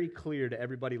it very clear to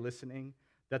everybody listening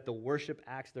that the worship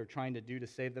acts they're trying to do to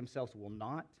save themselves will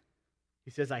not.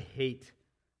 He says, I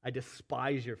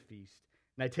despise your feast,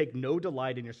 and I take no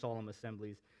delight in your solemn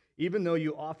assemblies. Even though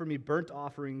you offer me burnt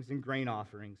offerings and grain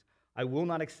offerings, I will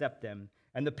not accept them.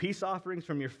 And the peace offerings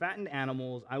from your fattened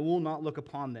animals, I will not look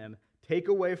upon them. Take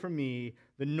away from me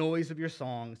the noise of your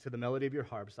songs to the melody of your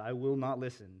harps. I will not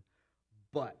listen.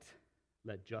 But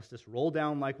let justice roll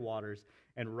down like waters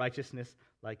and righteousness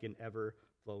like an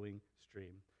ever-flowing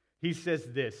stream. He says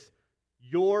this,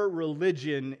 your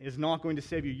religion is not going to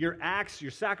save you. Your acts,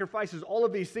 your sacrifices, all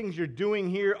of these things you're doing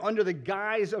here under the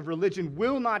guise of religion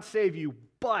will not save you.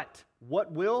 But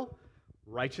what will?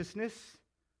 Righteousness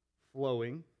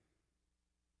flowing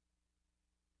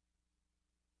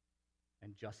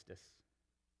and justice.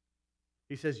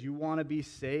 He says, you want to be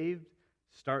saved?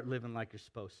 Start living like you're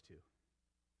supposed to.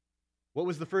 What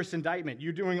was the first indictment?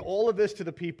 You're doing all of this to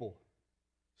the people.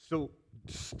 So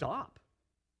stop.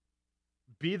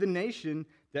 Be the nation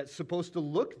that's supposed to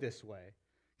look this way.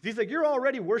 He's like, you're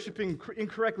already worshiping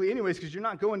incorrectly anyways because you're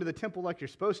not going to the temple like you're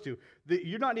supposed to.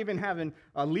 You're not even having,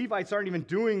 Levites aren't even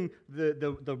doing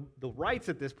the rites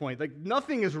at this point. Like,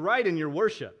 nothing is right in your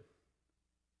worship.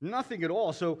 Nothing at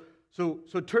all. So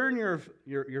turn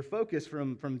your focus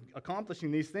from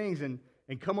accomplishing these things and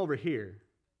come over here.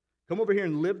 Come over here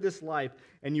and live this life,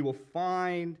 and you will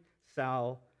find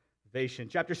salvation.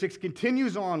 Chapter 6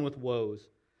 continues on with woes.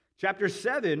 Chapter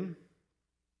 7,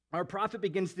 our prophet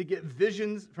begins to get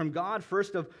visions from God,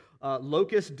 first of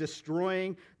locusts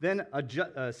destroying, then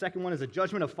a second one is a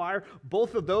judgment of fire.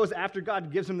 Both of those, after God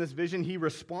gives him this vision, he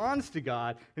responds to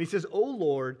God, and he says, O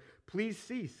Lord, please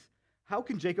cease. How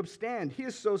can Jacob stand? He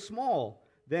is so small.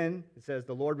 Then, it says,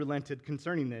 the Lord relented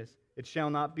concerning this. It shall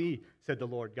not be, said the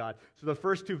Lord God. So the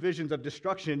first two visions of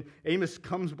destruction, Amos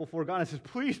comes before God and says,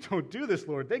 please don't do this,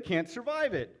 Lord. They can't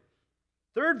survive it.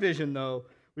 Third vision, though,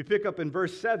 we pick up in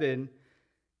verse 7, and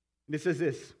it says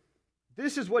this.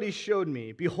 This is what he showed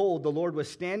me. Behold, the Lord was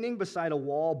standing beside a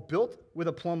wall built with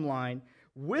a plumb line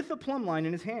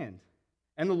in his hand.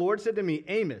 And the Lord said to me,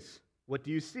 Amos, what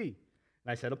do you see?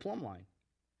 And I said, a plumb line.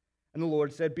 And the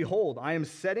Lord said, behold, I am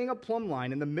setting a plumb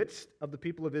line in the midst of the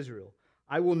people of Israel.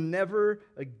 I will never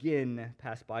again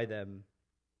pass by them.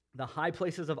 The high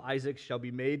places of Isaac shall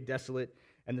be made desolate,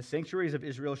 and the sanctuaries of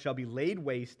Israel shall be laid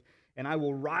waste, and I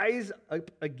will rise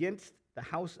up against the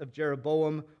house of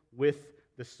Jeroboam with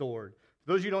the sword.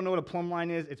 For those of you who don't know what a plumb line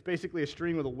is, it's basically a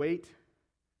string with a weight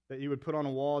that you would put on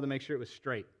a wall to make sure it was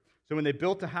straight. So when they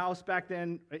built a house back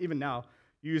then, even now,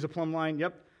 you use a plumb line,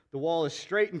 yep, the wall is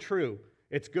straight and true.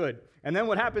 It's good. And then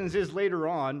what happens is later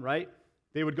on, right,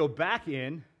 they would go back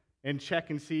in and check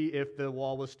and see if the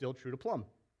wall was still true to plumb.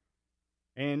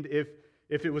 And if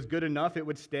it was good enough, it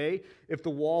would stay. If the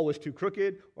wall was too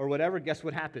crooked or whatever, guess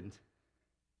what happened?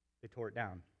 They tore it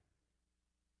down.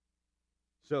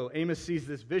 So Amos sees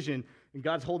this vision, and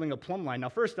God's holding a plumb line. Now,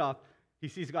 first off, he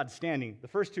sees God standing. The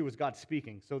first two was God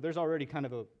speaking. So there's already kind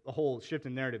of a whole shift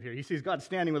in narrative here. He sees God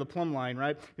standing with a plumb line,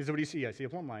 right? He says, what do you see? I see a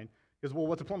plumb line. He goes, well,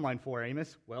 what's a plumb line for,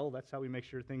 Amos? Well, that's how we make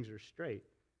sure things are straight.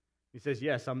 He says,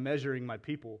 yes, I'm measuring my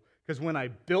people, because when I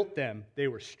built them, they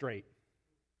were straight.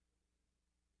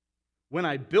 When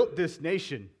I built this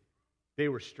nation, they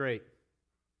were straight.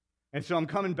 And so I'm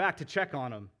coming back to check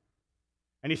on them.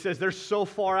 And he says, they're so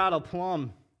far out of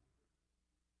plumb,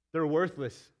 they're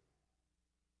worthless.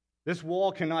 This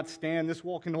wall cannot stand. This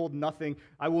wall can hold nothing.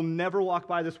 I will never walk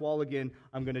by this wall again.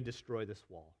 I'm going to destroy this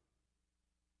wall.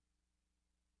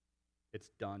 It's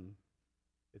done.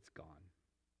 It's gone.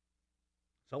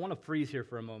 So I want to freeze here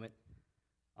for a moment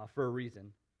for a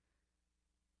reason.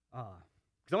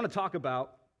 Because I want to talk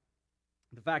about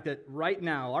the fact that right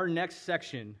now, our next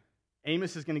section,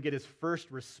 Amos is going to get his first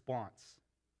response.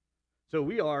 So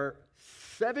we are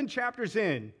 7 chapters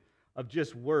in of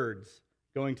just words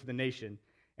going to the nation.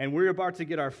 And we're about to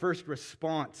get our first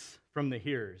response from the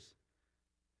hearers.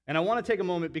 And I want to take a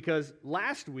moment because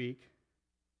last week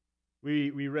we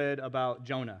read about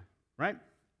Jonah, right?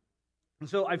 And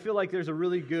so I feel like there's a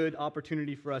really good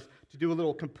opportunity for us to do a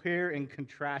little compare and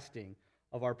contrasting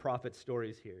of our prophet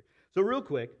stories here. So real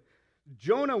quick,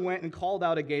 Jonah went and called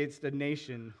out against a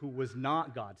nation who was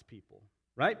not God's people,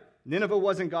 right? Nineveh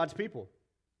wasn't God's people.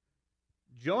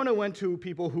 Jonah went to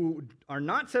people who are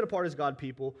not set apart as God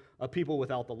people, a people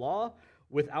without the law,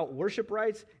 without worship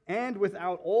rites, and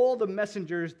without all the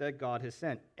messengers that God has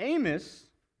sent. Amos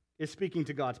is speaking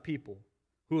to God's people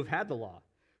who have had the law,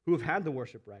 who have had the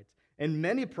worship rites, and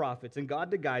many prophets and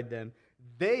God to guide them.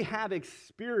 They have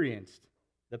experienced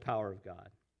the power of God.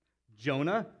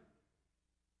 Jonah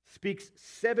speaks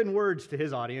 7 words to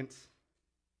his audience,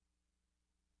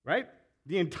 right?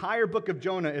 The entire book of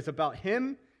Jonah is about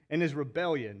him and his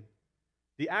rebellion.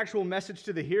 The actual message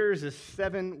to the hearers is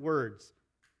 7 words.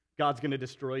 God's going to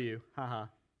destroy you. Haha.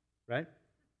 Right?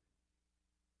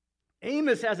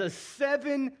 Amos has a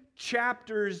 7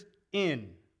 chapters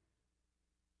in.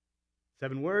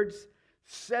 7 words,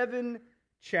 7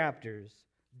 chapters.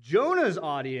 Jonah's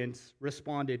audience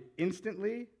responded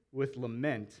instantly with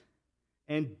lament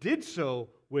and did so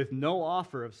with no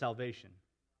offer of salvation.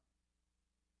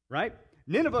 Right?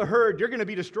 Nineveh heard, you're going to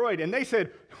be destroyed, and they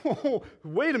said, oh,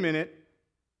 wait a minute.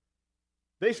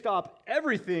 They stopped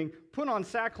everything, put on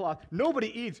sackcloth, nobody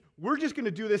eats. We're just going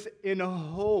to do this in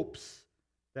hopes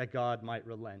that God might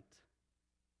relent.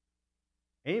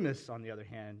 Amos, on the other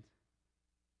hand,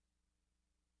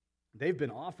 they've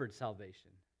been offered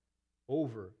salvation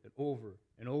over and over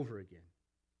and over again.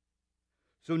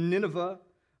 So Nineveh,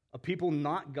 a people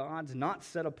not God's, not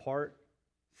set apart,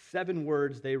 7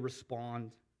 words they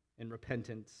respond in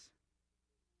repentance.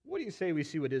 What do you say we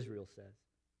see what Israel says?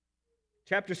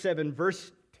 Chapter 7,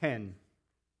 verse 10.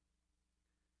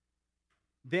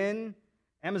 Then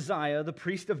Amaziah, the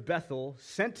priest of Bethel,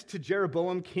 sent to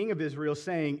Jeroboam, king of Israel,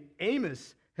 saying,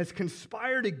 Amos has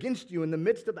conspired against you in the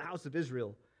midst of the house of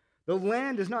Israel. The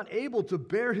land is not able to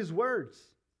bear his words.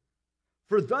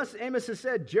 For thus Amos has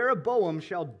said, Jeroboam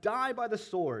shall die by the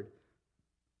sword,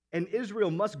 and Israel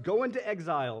must go into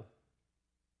exile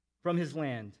from his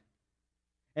land.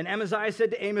 And Amaziah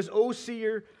said to Amos, O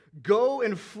seer, go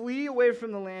and flee away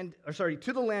from the land,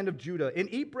 to the land of Judah, and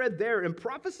eat bread there, and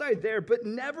prophesy there, but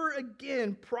never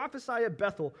again prophesy at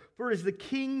Bethel, for it is the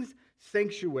king's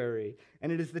sanctuary,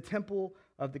 and it is the temple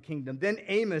of the kingdom. Then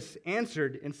Amos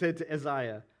answered and said to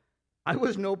Isaiah, I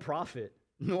was no prophet,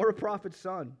 nor a prophet's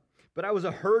son, but I was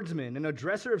a herdsman and a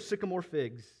dresser of sycamore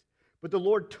figs. But the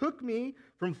Lord took me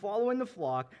from following the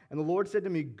flock, and the Lord said to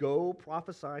me, go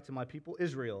prophesy to my people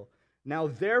Israel. Now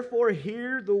therefore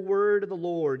hear the word of the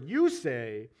Lord. You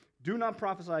say, do not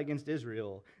prophesy against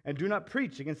Israel, and do not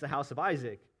preach against the house of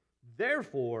Isaac.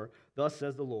 Therefore, thus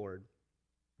says the Lord,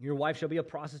 your wife shall be a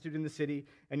prostitute in the city,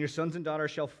 and your sons and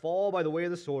daughters shall fall by the way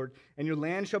of the sword, and your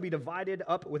land shall be divided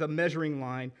up with a measuring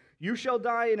line. You shall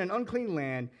die in an unclean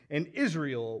land, and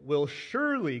Israel will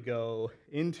surely go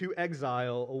into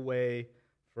exile away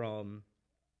from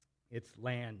its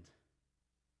land.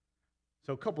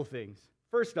 So a couple things.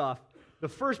 First off, the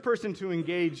first person to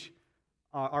engage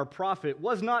our prophet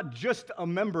was not just a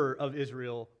member of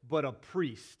Israel, but a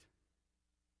priest.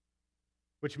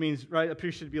 Which means, right, a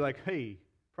priest should be like, hey,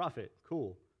 prophet,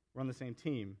 cool, we're on the same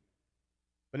team.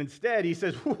 But instead, he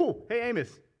says, whoa, hey,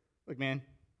 Amos, look, man,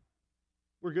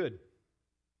 we're good.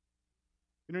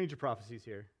 We don't need your prophecies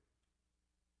here.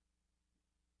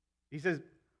 He says,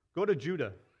 go to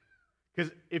Judah.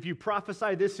 Because if you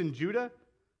prophesy this in Judah,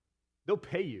 they'll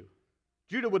pay you.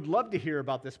 Judah would love to hear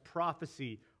about this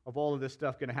prophecy of all of this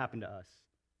stuff going to happen to us.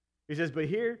 He says, but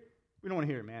here, we don't want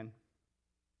to hear it, man.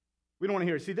 We don't want to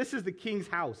hear it. See, this is the king's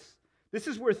house. This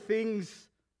is where things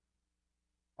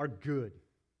are good.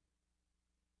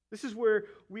 This is where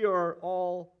we are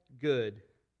all good.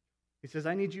 He says,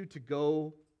 I need you to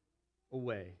go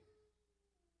away.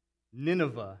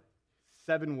 Nineveh,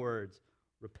 7 words,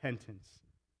 repentance.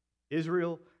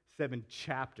 Israel, 7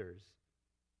 chapters,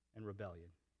 and rebellion.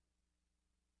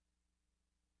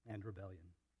 And rebellion.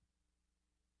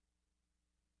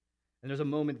 And there's a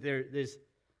moment there's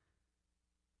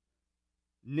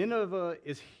Nineveh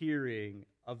is hearing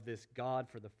of this God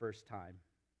for the first time,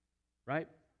 right?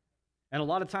 And a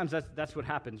lot of times that's what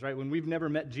happens, right? When we've never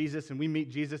met Jesus and we meet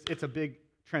Jesus, it's a big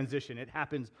transition. It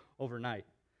happens overnight.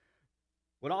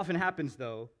 What often happens,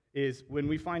 though, is when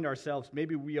we find ourselves,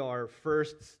 maybe we are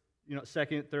first,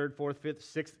 second, third, fourth, fifth,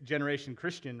 sixth generation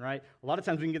Christian, right? A lot of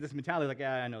times we can get this mentality like,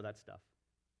 yeah, I know that stuff.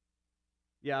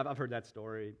 Yeah, I've heard that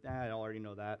story. I already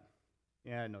know that.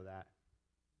 Yeah, I know that.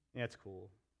 Yeah, it's cool.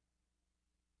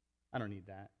 I don't need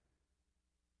that.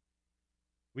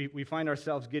 We find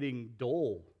ourselves getting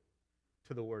dull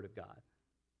to the Word of God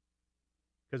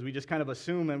because we just kind of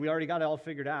assume, and we already got it all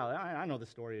figured out. I know the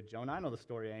story of Jonah. I know the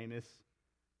story of Amos.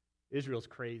 Israel's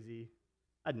crazy.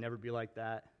 I'd never be like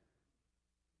that.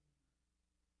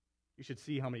 You should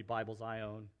see how many Bibles I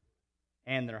own,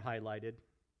 and they're highlighted.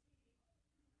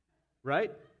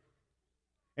 Right?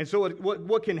 And so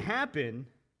what can happen,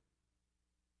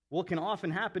 what can often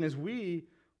happen is we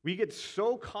get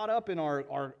so caught up in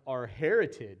our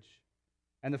heritage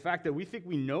and the fact that we think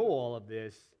we know all of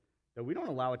this that we don't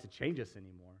allow it to change us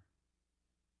anymore.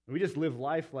 And we just live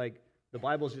life like the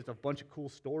Bible's just a bunch of cool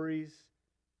stories.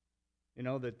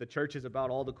 That the church is about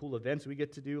all the cool events we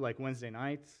get to do, like Wednesday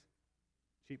nights.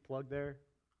 Cheap plug there.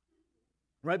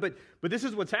 Right, but this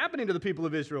is what's happening to the people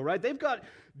of Israel, right? They've got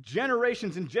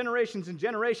generations and generations and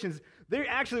generations. They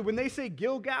actually, when they say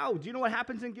Gilgal, do you know what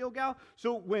happens in Gilgal?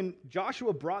 So when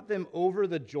Joshua brought them over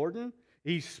the Jordan,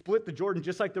 he split the Jordan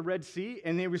just like the Red Sea,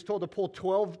 and he was told to pull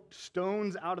 12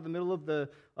 stones out of the middle of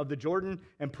the Jordan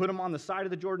and put them on the side of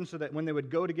the Jordan so that when they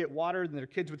would go to get water, and their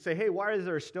kids would say, hey, why are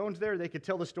there stones there? They could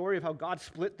tell the story of how God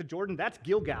split the Jordan. That's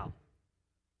Gilgal.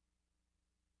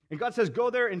 And God says, go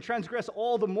there and transgress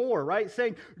all the more, right?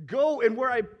 Saying, go and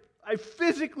where I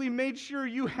physically made sure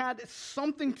you had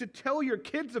something to tell your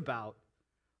kids about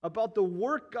the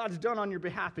work God's done on your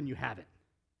behalf, and you haven't.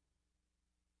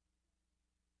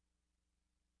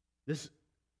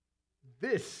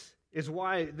 This is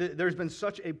why there's been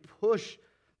such a push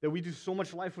that we do so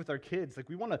much life with our kids. Like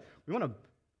we want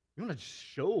to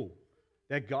show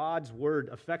that God's word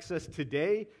affects us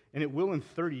today, and it will in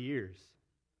 30 years.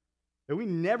 That we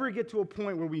never get to a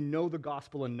point where we know the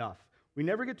gospel enough. We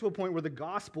never get to a point where the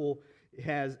gospel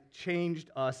has changed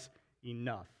us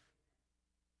enough.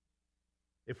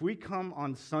 If we come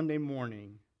on Sunday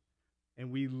morning and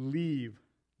we leave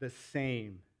the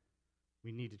same,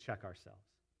 we need to check ourselves.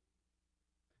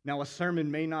 Now, a sermon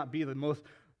may not be the most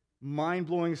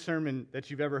mind-blowing sermon that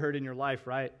you've ever heard in your life,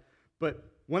 right? But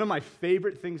one of my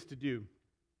favorite things to do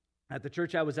at the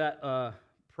church I was at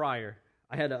prior,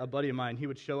 I had a buddy of mine. He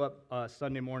would show up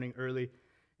Sunday morning early,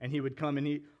 and he would come, and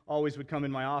he always would come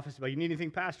in my office. Like, you need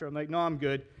anything, Pastor? I'm like, no, I'm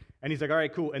good. And he's like, all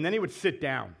right, cool. And then he would sit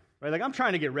down, right? Like, I'm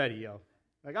trying to get ready, yo.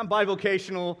 Like, I'm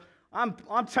bivocational. I'm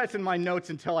typing my notes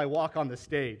until I walk on the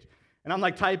stage. And I'm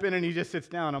like typing, and he just sits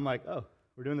down. I'm like, oh,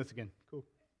 we're doing this again. Cool.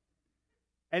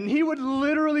 And he would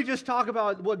literally just talk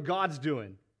about what God's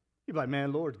doing. He'd be like,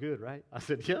 man, Lord's good, right? I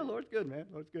said, yeah, Lord's good, man.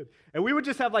 Lord's good. And we would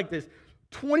just have like this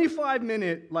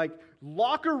 25-minute, like,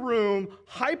 locker room,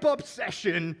 hype-up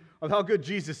session of how good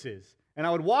Jesus is. And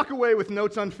I would walk away with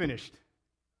notes unfinished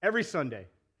every Sunday.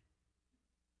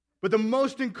 But the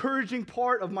most encouraging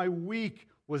part of my week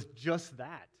was just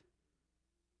that.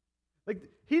 Like,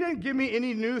 he didn't give me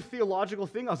any new theological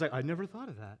thing. I was like, I never thought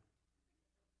of that.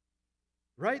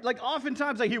 Right? Like,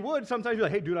 oftentimes, like, he would sometimes be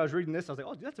like, hey, dude, I was reading this. I was like,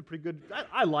 oh, dude, that's a pretty good,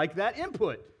 I like that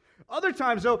input. Other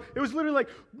times, though, it was literally like,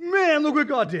 man, look what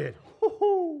God did.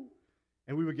 Woo-hoo.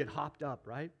 And we would get hopped up,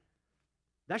 right?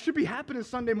 That should be happening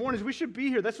Sunday mornings. We should be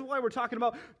here. That's why we're talking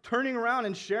about turning around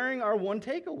and sharing our one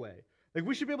takeaway. Like,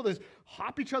 we should be able to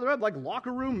hop each other up like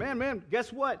locker room. Man,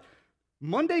 guess what?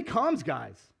 Monday comes,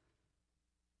 guys.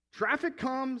 Traffic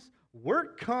comes,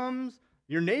 work comes,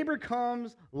 your neighbor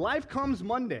comes, life comes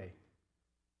Monday.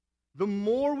 The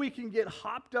more we can get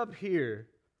hopped up here,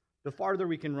 the farther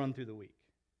we can run through the week.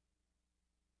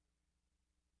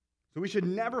 So we should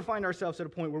never find ourselves at a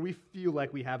point where we feel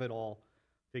like we have it all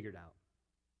figured out.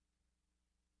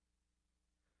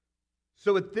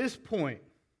 So at this point,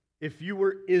 if you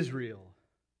were Israel,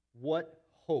 what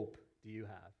hope do you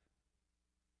have?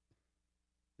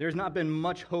 There's not been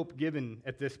much hope given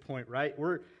at this point, right?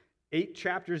 We're 8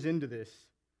 chapters into this,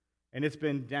 and it's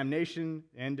been damnation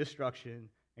and destruction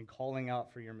and calling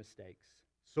out for your mistakes.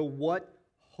 So what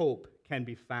hope can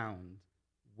be found?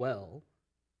 Well,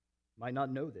 might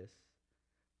not know this,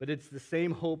 but it's the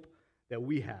same hope that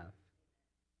we have.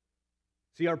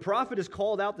 See, our prophet has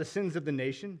called out the sins of the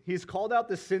nation. He's called out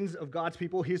the sins of God's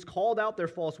people. He's called out their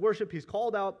false worship. He's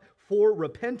called out for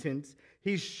repentance.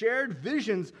 He's shared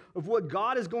visions of what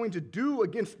God is going to do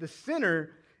against the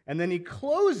sinner. And then he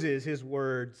closes his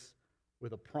words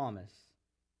with a promise.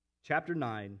 Chapter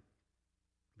 9,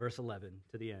 verse 11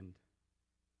 to the end.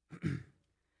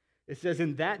 It says,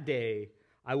 "In that day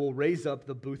I will raise up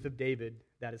the booth of David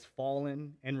that is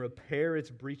fallen, and repair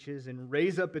its breaches, and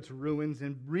raise up its ruins,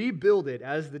 and rebuild it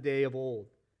as the day of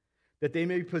old, that they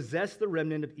may possess the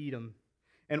remnant of Edom,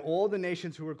 and all the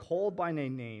nations who are called by my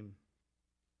name.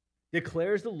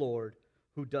 Declares the Lord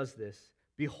who does this.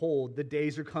 Behold, the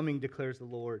days are coming, declares the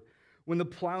Lord, when the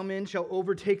plowman shall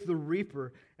overtake the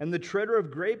reaper, and the treader of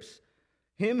grapes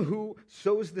him who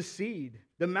sows the seed.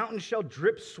 The mountains shall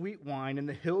drip sweet wine, and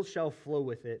the hills shall flow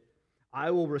with it. I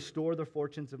will restore the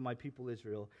fortunes of my people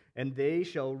Israel, and they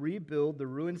shall rebuild the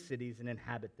ruined cities and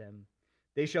inhabit them.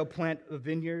 They shall plant a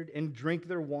vineyard and drink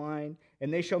their wine,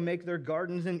 and they shall make their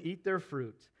gardens and eat their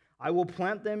fruit. I will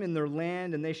plant them in their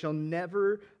land, and they shall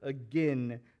never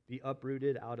again be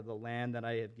uprooted out of the land that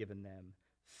I have given them,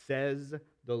 says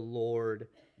the Lord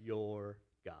your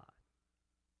God."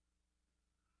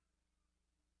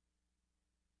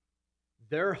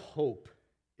 Their hope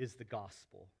is the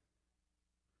gospel.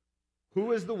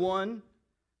 Who is the one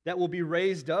that will be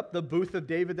raised up, the booth of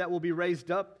David that will be raised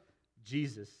up?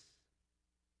 Jesus.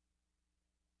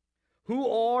 Who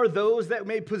are those that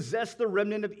may possess the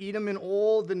remnant of Edom and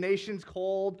all the nations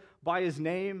called by his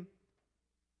name?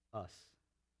 Us.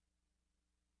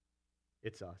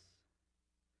 It's us.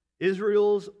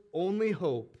 Israel's only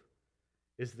hope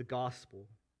is the gospel.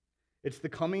 It's the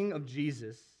coming of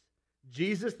Jesus.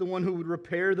 Jesus, the one who would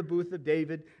repair the booth of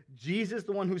David. Jesus,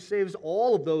 the one who saves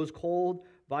all of those called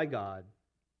by God.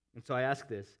 And so I ask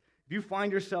this. If you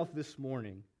find yourself this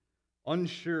morning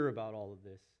unsure about all of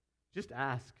this, just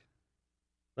ask.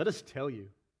 Let us tell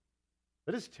you.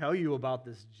 Let us tell you about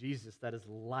this Jesus that is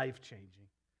life-changing.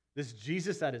 This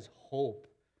Jesus that is hope.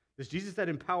 This Jesus that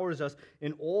empowers us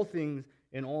in all things,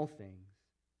 in all things.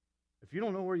 If you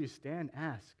don't know where you stand,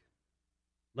 ask.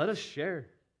 Let us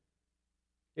share.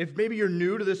 If maybe you're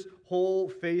new to this whole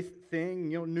faith thing,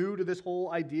 new to this whole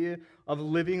idea of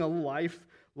living a life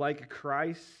like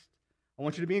Christ, I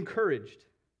want you to be encouraged.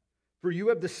 For you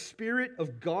have the Spirit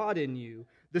of God in you,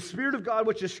 the Spirit of God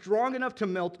which is strong enough to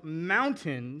melt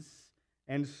mountains,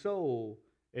 and so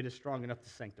it is strong enough to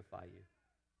sanctify you.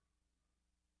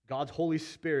 God's Holy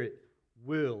Spirit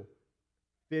will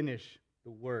finish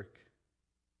the work.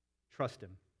 Trust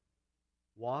Him.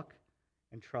 Walk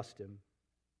and trust Him.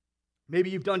 Maybe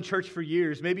you've done church for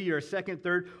years. Maybe you're a second,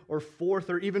 third, or fourth,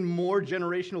 or even more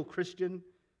generational Christian.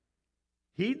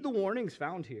 Heed the warnings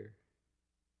found here.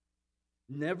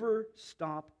 Never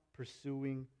stop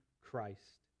pursuing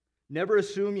Christ. Never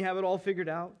assume you have it all figured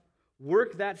out.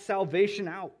 Work that salvation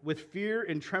out with fear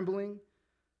and trembling.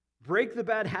 Break the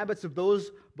bad habits of those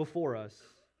before us.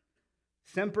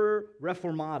 Semper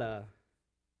reformata,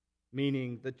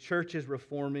 meaning the church is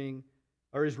reforming,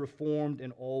 or is reformed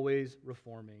and always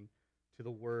reforming to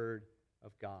the Word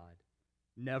of God.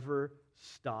 Never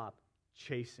stop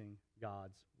chasing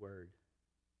God's Word.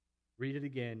 Read it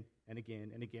again and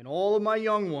again and again. All of my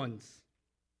young ones,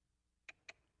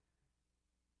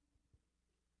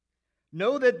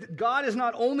 know that God is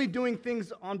not only doing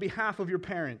things on behalf of your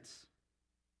parents,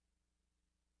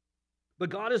 but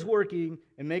God is working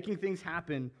and making things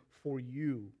happen for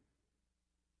you.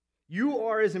 You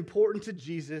are as important to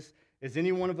Jesus as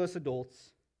any one of us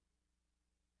adults,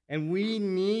 and we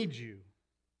need you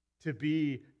to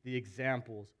be the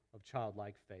examples of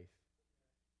childlike faith.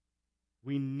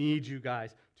 We need you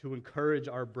guys to encourage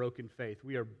our broken faith.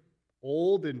 We are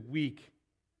old and weak,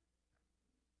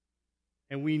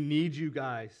 and we need you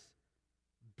guys.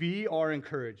 Be our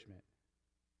encouragement.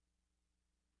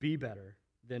 Be better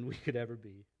than we could ever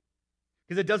be.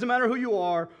 Because it doesn't matter who you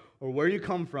are or where you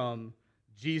come from,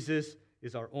 Jesus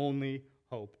is our only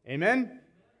hope. Amen?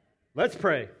 Let's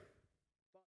pray.